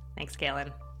you. Thanks,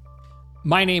 Galen.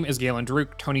 My name is Galen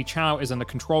Druk. Tony Chow is in the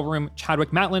control room.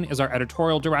 Chadwick Matlin is our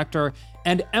editorial director.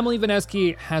 And Emily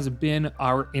Vineski has been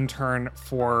our intern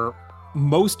for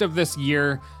most of this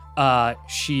year.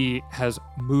 She has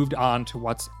moved on to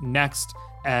what's next.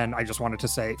 And I just wanted to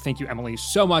say thank you, Emily,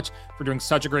 so much for doing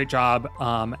such a great job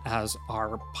as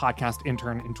our podcast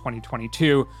intern in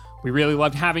 2022. We really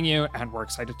loved having you, and we're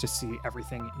excited to see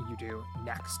everything you do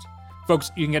next.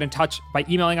 Folks, you can get in touch by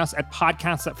emailing us at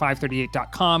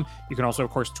podcasts@538.com. You can also, of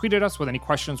course, tweet at us with any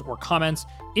questions or comments.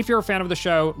 If you're a fan of the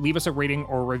show, leave us a rating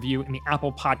or a review in the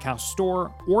Apple Podcast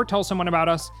Store or tell someone about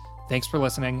us. Thanks for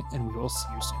listening, and we will see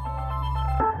you soon.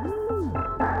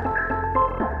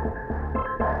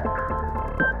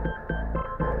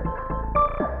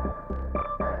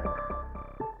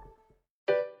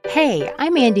 Hey,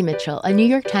 I'm Andy Mitchell, a New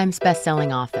York Times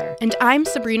bestselling author. And I'm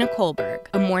Sabrina Kohlberg,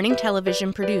 a morning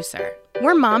television producer.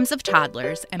 We're moms of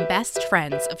toddlers and best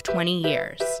friends of 20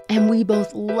 years. And we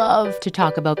both love to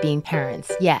talk about being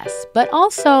parents, yes, but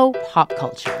also pop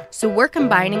culture. So we're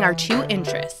combining our two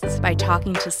interests by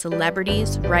talking to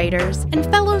celebrities, writers, and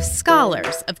fellow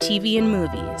scholars of TV and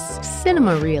movies.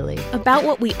 Cinema, really. About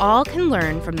what we all can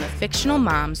learn from the fictional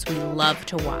moms we love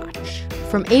to watch.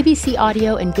 From ABC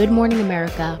Audio and Good Morning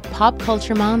America, Pop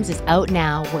Culture Moms is out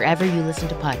now wherever you listen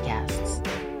to podcasts.